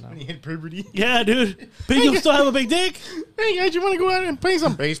 come on now. When you hit puberty. Yeah, dude. But you still have a big dick. Hey guys, you want to go out and play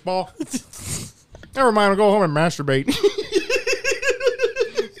some baseball? Never mind, I'll go home and masturbate.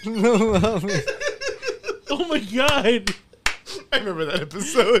 Oh, my God. I remember that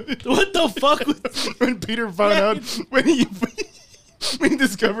episode. What the fuck was When Peter found out when he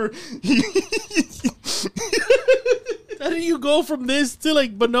discovered he How do you go from this to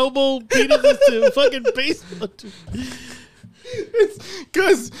like bonobo penises to fucking baseball?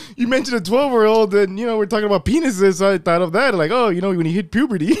 because you mentioned a 12-year-old and we're talking about penises, so I thought of that, like, when you hit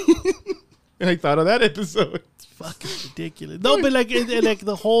puberty. And I thought of that episode. It's fucking ridiculous. No, but like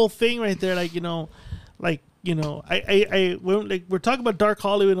the whole thing right there, we're talking about dark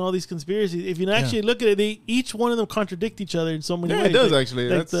Hollywood and all these conspiracies. If you actually look at it, each one of them contradict each other in so many ways. Yeah, it does Like- actually.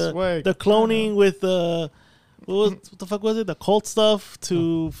 like That's why the cloning with what the fuck was it? The cult stuff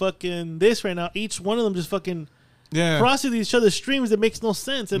to fucking this right now. Each one of them just fucking crosses each other's streams that makes no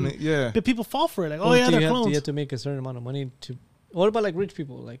sense, and but people fall for it. Like, Well, oh yeah, do they're you clones. have to make a certain amount of money to. What about like rich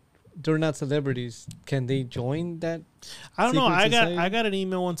people? Like they're not celebrities. Can they join that? I don't know. secret society? I got an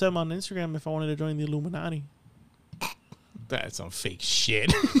email one time on Instagram if I wanted to join the Illuminati. That's some fake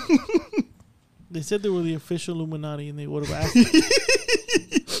shit. They said they were the official Illuminati, and they would have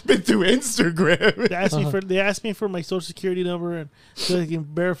asked. Been through Instagram. They asked me for my social security number and so they can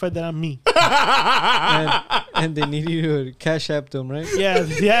verify that I'm me. and they need you to cash app them, right? Yeah.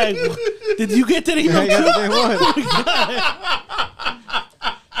 Did you get that email? I got what they want.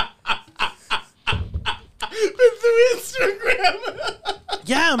 Through Instagram.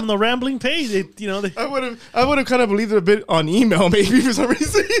 Yeah, I'm on the rambling page. I would have kind of believed it a bit on email, maybe for some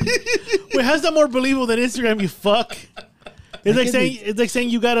reason. Wait, how's that more believable than Instagram? You fuck. It's like saying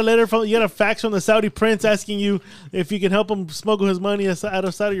you got a fax from the Saudi prince asking you if you can help him smuggle his money out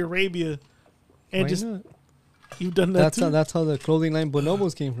of Saudi Arabia, and Why not? You've done that too. That's how the clothing line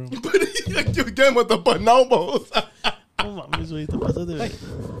Bonobos came from. You again with the bonobos. No mames, güey, te pasas de ver.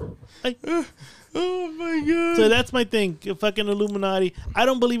 Ay. Oh my god. So that's my thing. Fucking Illuminati. I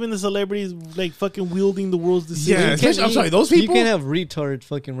don't believe in the celebrities like fucking wielding the world's decisions. Yeah, I'm sorry, those people. You can have retards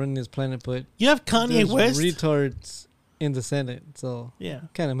fucking running this planet, but You have Kanye there's West. retards in the Senate, so Yeah.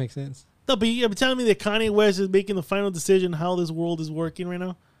 kind of makes sense. No, but you're telling me that Kanye West is making the final decision how this world is working right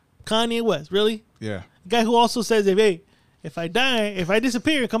now? Kanye West, really? Yeah. The guy who also says, if I die, if I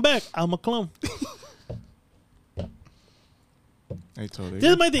disappear and come back, I'm a clone. I totally This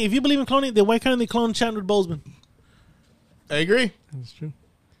is agree. my thing. If you believe in cloning, then why can't they clone Chadwick Boseman? I agree. That's true.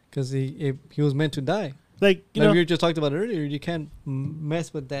 Because he was meant to die. Like, you Like know, we just talked about earlier, you can't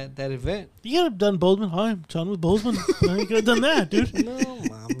mess with that event. you could have done Boseman. Hi, I'm Chadwick Boseman. You could have done that, dude. No,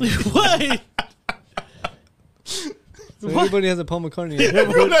 mom. Why? So everybody has a Paul McCartney.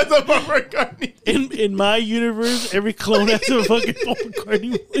 Everyone has a Paul McCartney. In my universe, every clone has a fucking Paul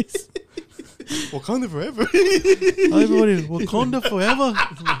McCartney voice. Wakanda forever. Hi, everybody. Wakanda forever.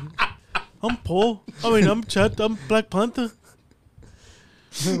 I'm Paul. I'm Chad. I'm Black Panther.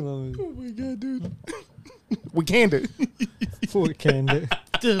 Oh my god, dude. Wakanda.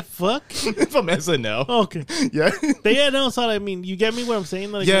 The fuck? From SNL. Okay. Yeah. But yeah, no, so I mean, you get me what I'm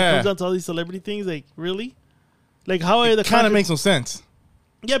saying? Like, when Yeah. it comes down to all these celebrity things, like, really? Like, how are the Kind of makes no sense.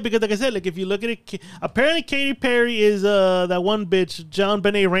 Yeah, because like I said, like if you look at it, apparently Katy Perry is that one bitch, John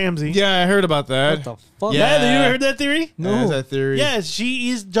Benet Ramsey. Yeah, I heard about that. What the fuck? Yeah. Yeah, you ever heard that theory? No. That's that theory. Yes, she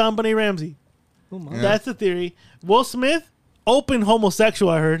is John Benet Ramsey. Oh my. Yeah. That's the theory. Will Smith, open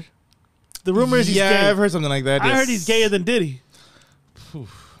homosexual, I heard. The rumor is he's yeah, gay. I've heard something like that. I yes. heard he's gayer than Diddy.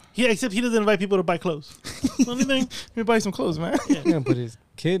 Yeah, except he doesn't invite people to buy clothes. Only thing. Let me buy some clothes, man. Yeah, but his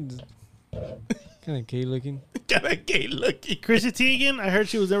kids kind of gay looking. Got a gay looking. Chrissy Teigen, I heard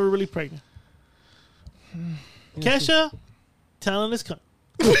she was never really pregnant. Kesha, talentless cunt.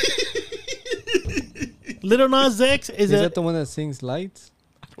 Little Nas X Is a. that the one that sings Lights?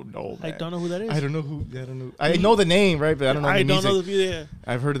 I don't know, I man. don't know who that is. I don't know who. I don't know. I know the name, right? But I don't know the I don't music. know the yeah.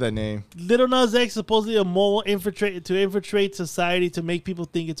 I've heard of that name. Little Nas X supposedly a mole infiltrate society to make people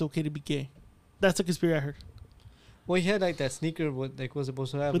think it's okay to be gay. That's a conspiracy I heard. Well, he had like that sneaker with like was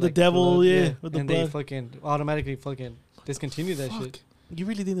supposed to have With like, the devil, blood, yeah, with the and they blood. fucking automatically fucking discontinued that Fuck. shit. You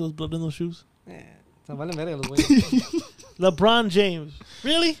really think there was blood in those shoes? Se valen verga los güeyes. LeBron James.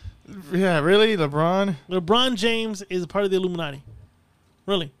 Really? Yeah, really, LeBron. LeBron James is a part of the Illuminati.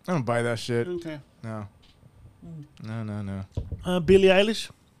 Really? I don't buy that shit. Okay. No. No. Billie Eilish,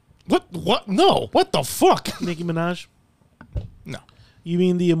 What? No. What the fuck? Nicki Minaj. No. You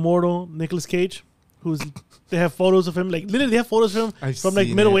mean the immortal Nicolas Cage? They have photos of him, like literally they have photos of him I've from like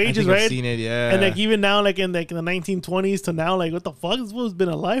seen Middle it. I Ages, think right? I've seen it, yeah. And like even now, like in the 1920s to now, like what the fuck? This fool's been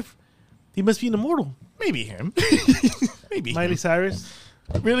alive. He must be an immortal. Maybe him. Maybe Miley him. Cyrus.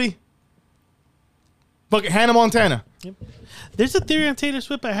 Really? Fuck Hannah Montana. There's a theory on Taylor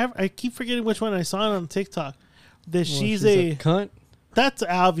Swift. I keep forgetting which one I saw it on TikTok. That Well, she's a cunt. that's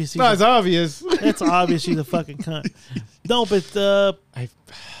obvious. No, it's obvious. That's obvious. She's a fucking cunt. No, but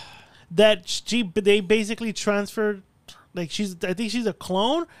they basically transferred. Like I think she's a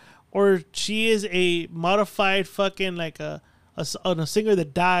clone, or she is a modified fucking like a singer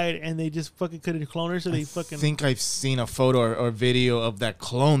that died, and they just fucking couldn't clone her, so they I fucking think I've seen a photo or video of that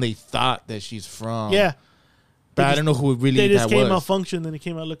clone they thought that she's from. yeah. But I don't know who really They just that came was. malfunctioned, and it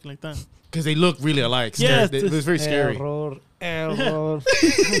came out looking like that. Because they look really alike. Yeah, Scary. It was very scary. Error.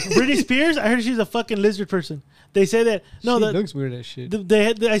 Britney Spears, I heard she's a fucking lizard person. They say that no, she that looks weird as shit.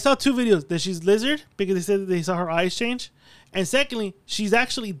 I saw two videos that she's lizard because they said that they saw her eyes change, and secondly, she's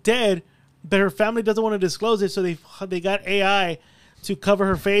actually dead, but her family doesn't want to disclose it, so they got AI to cover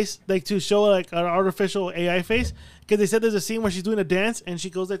her face, like to show like an artificial AI face, because they said there's a scene where she's doing a dance and she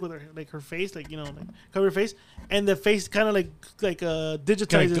goes like with her face, like like cover her face, and the face kind of like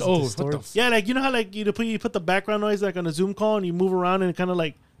digitizes. What the Yeah, like you know how like you put the background noise like on a Zoom call and you move around and it kind of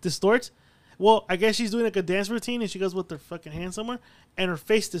like distorts. Well, I guess she's doing like a dance routine and she goes with her fucking hand somewhere and her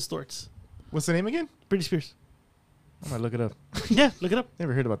face distorts. What's the name again? Britney Spears. I might look it up. Yeah, look it up.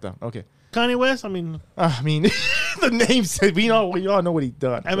 Never heard about that. Okay. Kanye West. I mean, the name said we all know what he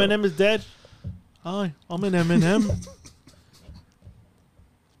done. Eminem is dead. Hi, I'm an Eminem.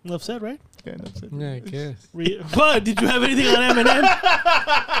 Enough said, right? Yeah, that's it. Yeah, I guess. What? Did you have anything on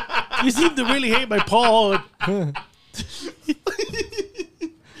Eminem? You seem to really hate my Paul.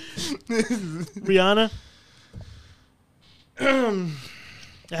 Rihanna.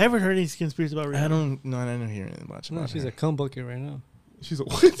 I haven't heard any conspiracies about Rihanna. I don't hear anything much No, about she's her. a cum bucket right now. She's a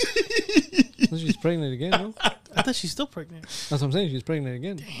what? No, she's pregnant again, no? I thought she's still pregnant. That's what I'm saying. She's pregnant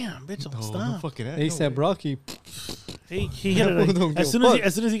again. Damn, bitch, don't No stop. fucking ASAP Rocky. He hit it. Don't Like, give as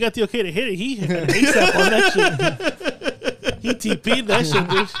a soon as he got the okay to hit it, he hit an ASAP on that shit. He TP'd that shit,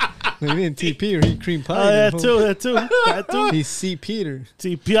 bitch. No, he didn't TP or he cream pie. Oh, that too. He's C. Peter.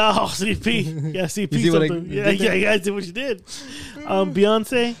 TP, oh, CP. Yeah, CP You see what I something. did there? Yeah, I see what you did.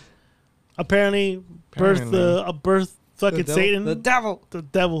 Beyonce, apparently birthed fucking Satan. The devil. The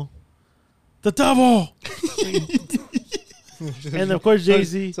devil. The devil. And of course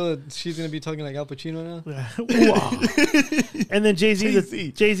Jay-Z. So she's gonna be talking like Al Pacino now. Wow. And then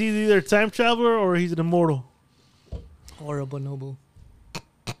Jay-Z's either a time traveler or he's an immortal. Or a bonobo.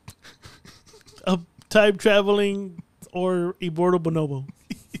 A time traveling or immortal bonobo.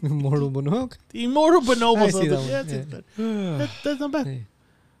 Immortal bonobo. Immortal bonobo. I see that one. Yeah, Yeah. that's not bad. Hey.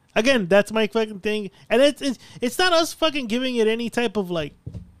 Again, that's my fucking thing, and it's not us fucking giving it any type of like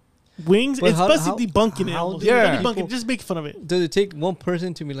wings. But it's basically debunking it. how Almost. do Yeah, people- debunking. Just make fun of it. Does it take one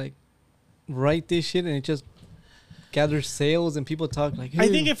person to be like write this shit and it just gathers sales and people talk like? I "Hey."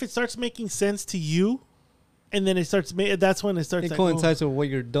 think if it starts making sense to you, and then it starts, that's when it starts. it Like, coincides with what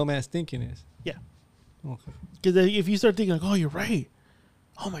your dumbass thinking is. Yeah. Okay. Because if you start thinking like, oh, you're right.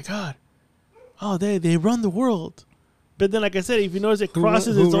 Oh my god. Oh, they run the world. But then, like I said, if you notice, it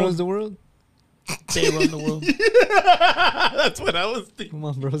crosses Who its own. runs the world? They run the world. That's what I was thinking. Come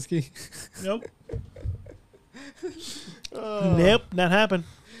on, broski. Nope. Nope, not happening.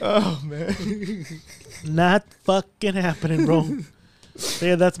 Oh man. Not fucking happening, bro. But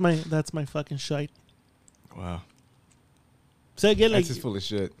yeah, that's my fucking shite. Wow. So again, like That's just full of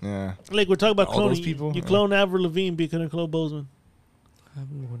shit. Yeah. we're talking about All those cloning. people? You Yeah. clone Avril Lavigne, but you couldn't clone Bozeman. I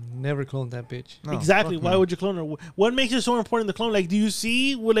would never clone that bitch. No, Exactly. fuck Why no. would you clone her? What makes it so important to clone? Like, do you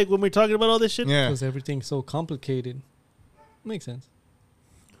see when we're talking about all this shit? Yeah. Because everything's so complicated. Makes sense.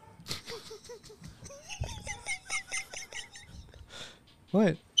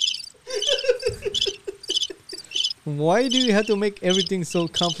 What? Why do you have to make everything so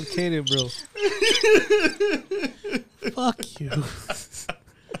complicated, bro? Fuck you.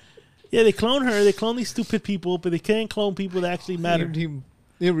 Yeah, they clone her. They clone these stupid people, but they can't clone people that actually matter.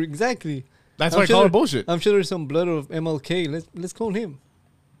 Yeah, exactly. That's I'm why I sure call it there- bullshit. I'm sure there's some blood of MLK. Let's clone him.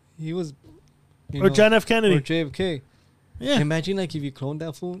 He was, Or John F. Kennedy. or JFK. Yeah. Imagine like if you clone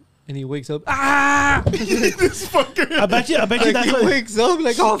that fool and he wakes up. Ah! This fucker. I bet you Like that's he what. wakes up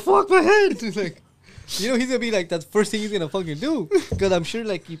like, oh fuck my head. It's like, you know, he's gonna be like, that's the first thing he's gonna fucking do. Because I'm sure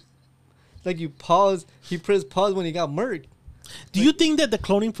you pause. He pressed pause when he got murked. Do you think that the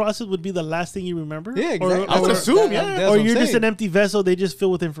cloning process would be the last thing you remember? Yeah, exactly. I would assume, yeah. That's Or what I'm you're just saying. an empty vessel they just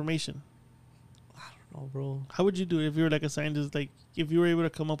fill with information. Oh, bro, How would you do it if you were like a scientist? Like, if you were able to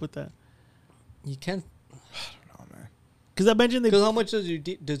come up with that? you can't. Oh man. Because I mentioned Because how much does your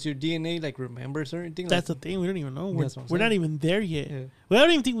DNA like remember certain things? that's the like, thing. We don't even know. We're, That's what I'm we're not saying. even there yet. Yeah. We don't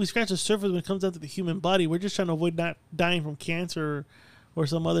even think we scratch the surface when it comes down to the human body. We're just trying to avoid not dying from cancer or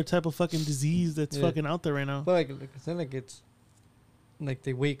some other type of fucking disease that's Yeah. fucking out there right now. But like I said, like it's like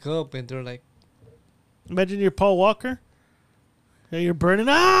they wake up and they're like, Imagine you're Paul Walker. Yeah, you're burning.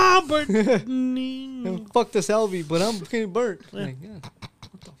 Burning. fuck the Salvi, but I'm getting burnt. Yeah. Like, yeah.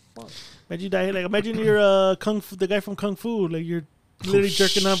 What the fuck? Imagine you die. Like, imagine you're the guy from Kung Fu. Like, you're literally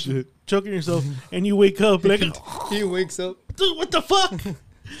jerking up, shit. choking yourself, and you wake up like, He wakes up. dude, what the fuck?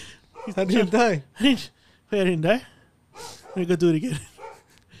 I didn't die. Wait, I didn't die. Let me go do it again.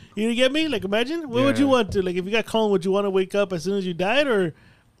 You didn't get me? Like, imagine. What would you Yeah. want to? Like, if you got cloned, would you want to wake up as soon as you died, or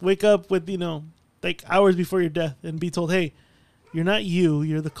wake up with like hours before your death and be told, "Hey, you're not you.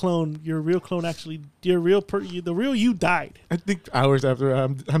 You're the clone. Your real clone. Actually, your real the real you died." I think hours after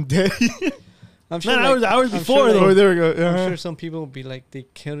I'm dead. I'm sure. Not hours I'm before, sure, though. Oh, there we go. I'm Uh-huh. sure some people would be like they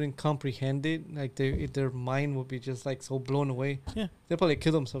couldn't comprehend it. Like their mind would be just like so blown away. Yeah. They probably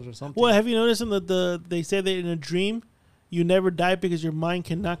kill themselves or something. Well, have you noticed in they say that in a dream, you never die because your mind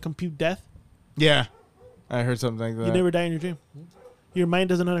cannot compute death. Yeah. I heard something like that. You never die in your dream. Your mind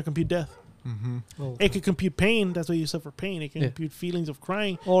doesn't know how to compute death. Mm-hmm. Oh. It could compute pain. That's why you suffer pain. It can Yeah. compute feelings of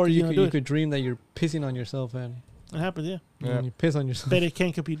crying. Or You you don't could do you it. could dream that you're pissing on yourself and It happens, yeah. Yeah. And you piss on yourself. But it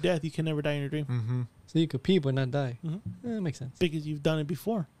can't compete death. You can never die in your dream. Mm-hmm. So you could pee but not die. Mhm. Makes sense. Because you've done it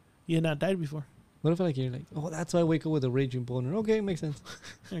before. You had not died before. What if like you're like, oh, that's why I wake up with a raging boner. Okay, makes sense.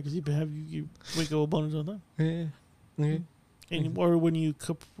 Yeah, because you wake up with boners all the time. Yeah. Okay. And or when you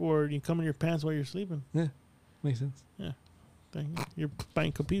come in your pants while you're sleeping. Makes sense. Then you're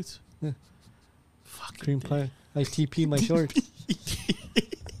buying computes. Yeah. Fucking Cream thing. pie. I TP my short.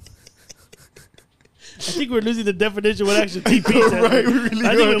 I think we're losing the definition of what actually TP is. Right, we really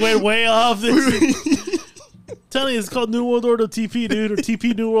I think are. we went way off this. Telling you, it's called New World Order TP, dude, or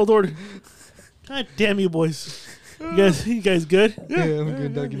TP New World Order. God damn you, boys. You guys good? Yeah, I'm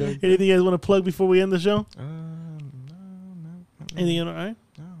good, doggy dog. Anything you guys want to plug before we end the show? No. Anything all right?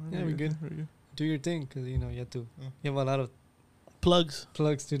 Yeah, we're good. Do your thing, because you have to. You have a lot of Plugs.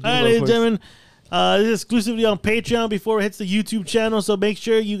 plugs to do. All right, ladies and gentlemen. This is exclusively on Patreon before it hits the YouTube channel. So make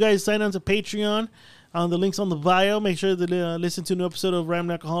sure you guys sign on to Patreon. The link's on the bio. Make sure to listen to a new episode of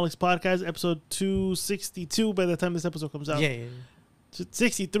Rambling Alcoholics Podcast, episode 262 by the time this episode comes out. Yeah.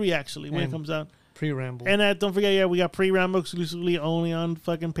 63, actually, when it And comes out. Pre-ramble. And don't forget, we got pre-Rambo exclusively only on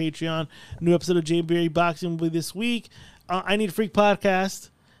fucking Patreon. New episode of Jay Berry Boxing will be this week. I Need a Freak Podcast.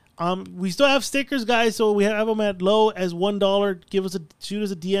 We still have stickers, guys, so we have them at low as $1. Shoot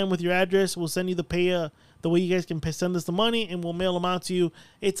us a DM with your address. We'll send you the way you guys can send us the money, and we'll mail them out to you.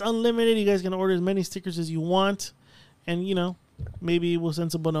 It's unlimited. You guys can order as many stickers as you want, and maybe we'll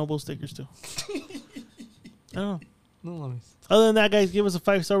send some Bonobo stickers too. I don't know. No worries. Other than that, guys, give us a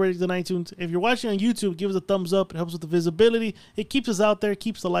 5-star rating on iTunes. If you're watching on YouTube, give us a thumbs up. It helps with the visibility. It keeps us out there,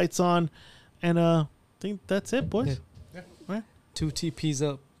 keeps the lights on, and I think that's it, boys. Yeah. Right? 2 TPs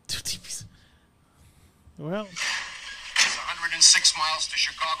up. 2 TVs. We're out. It's 106 miles to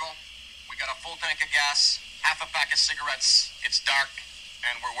Chicago. We got a full tank of gas, half a pack of cigarettes. It's dark,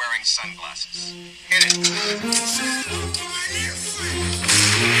 and we're wearing sunglasses. Hit it.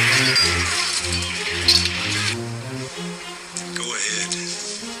 Go ahead.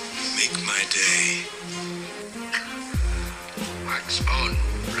 Make my day. Wax on,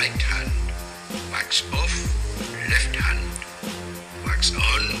 right hand. Wax off, left hand. Wax on.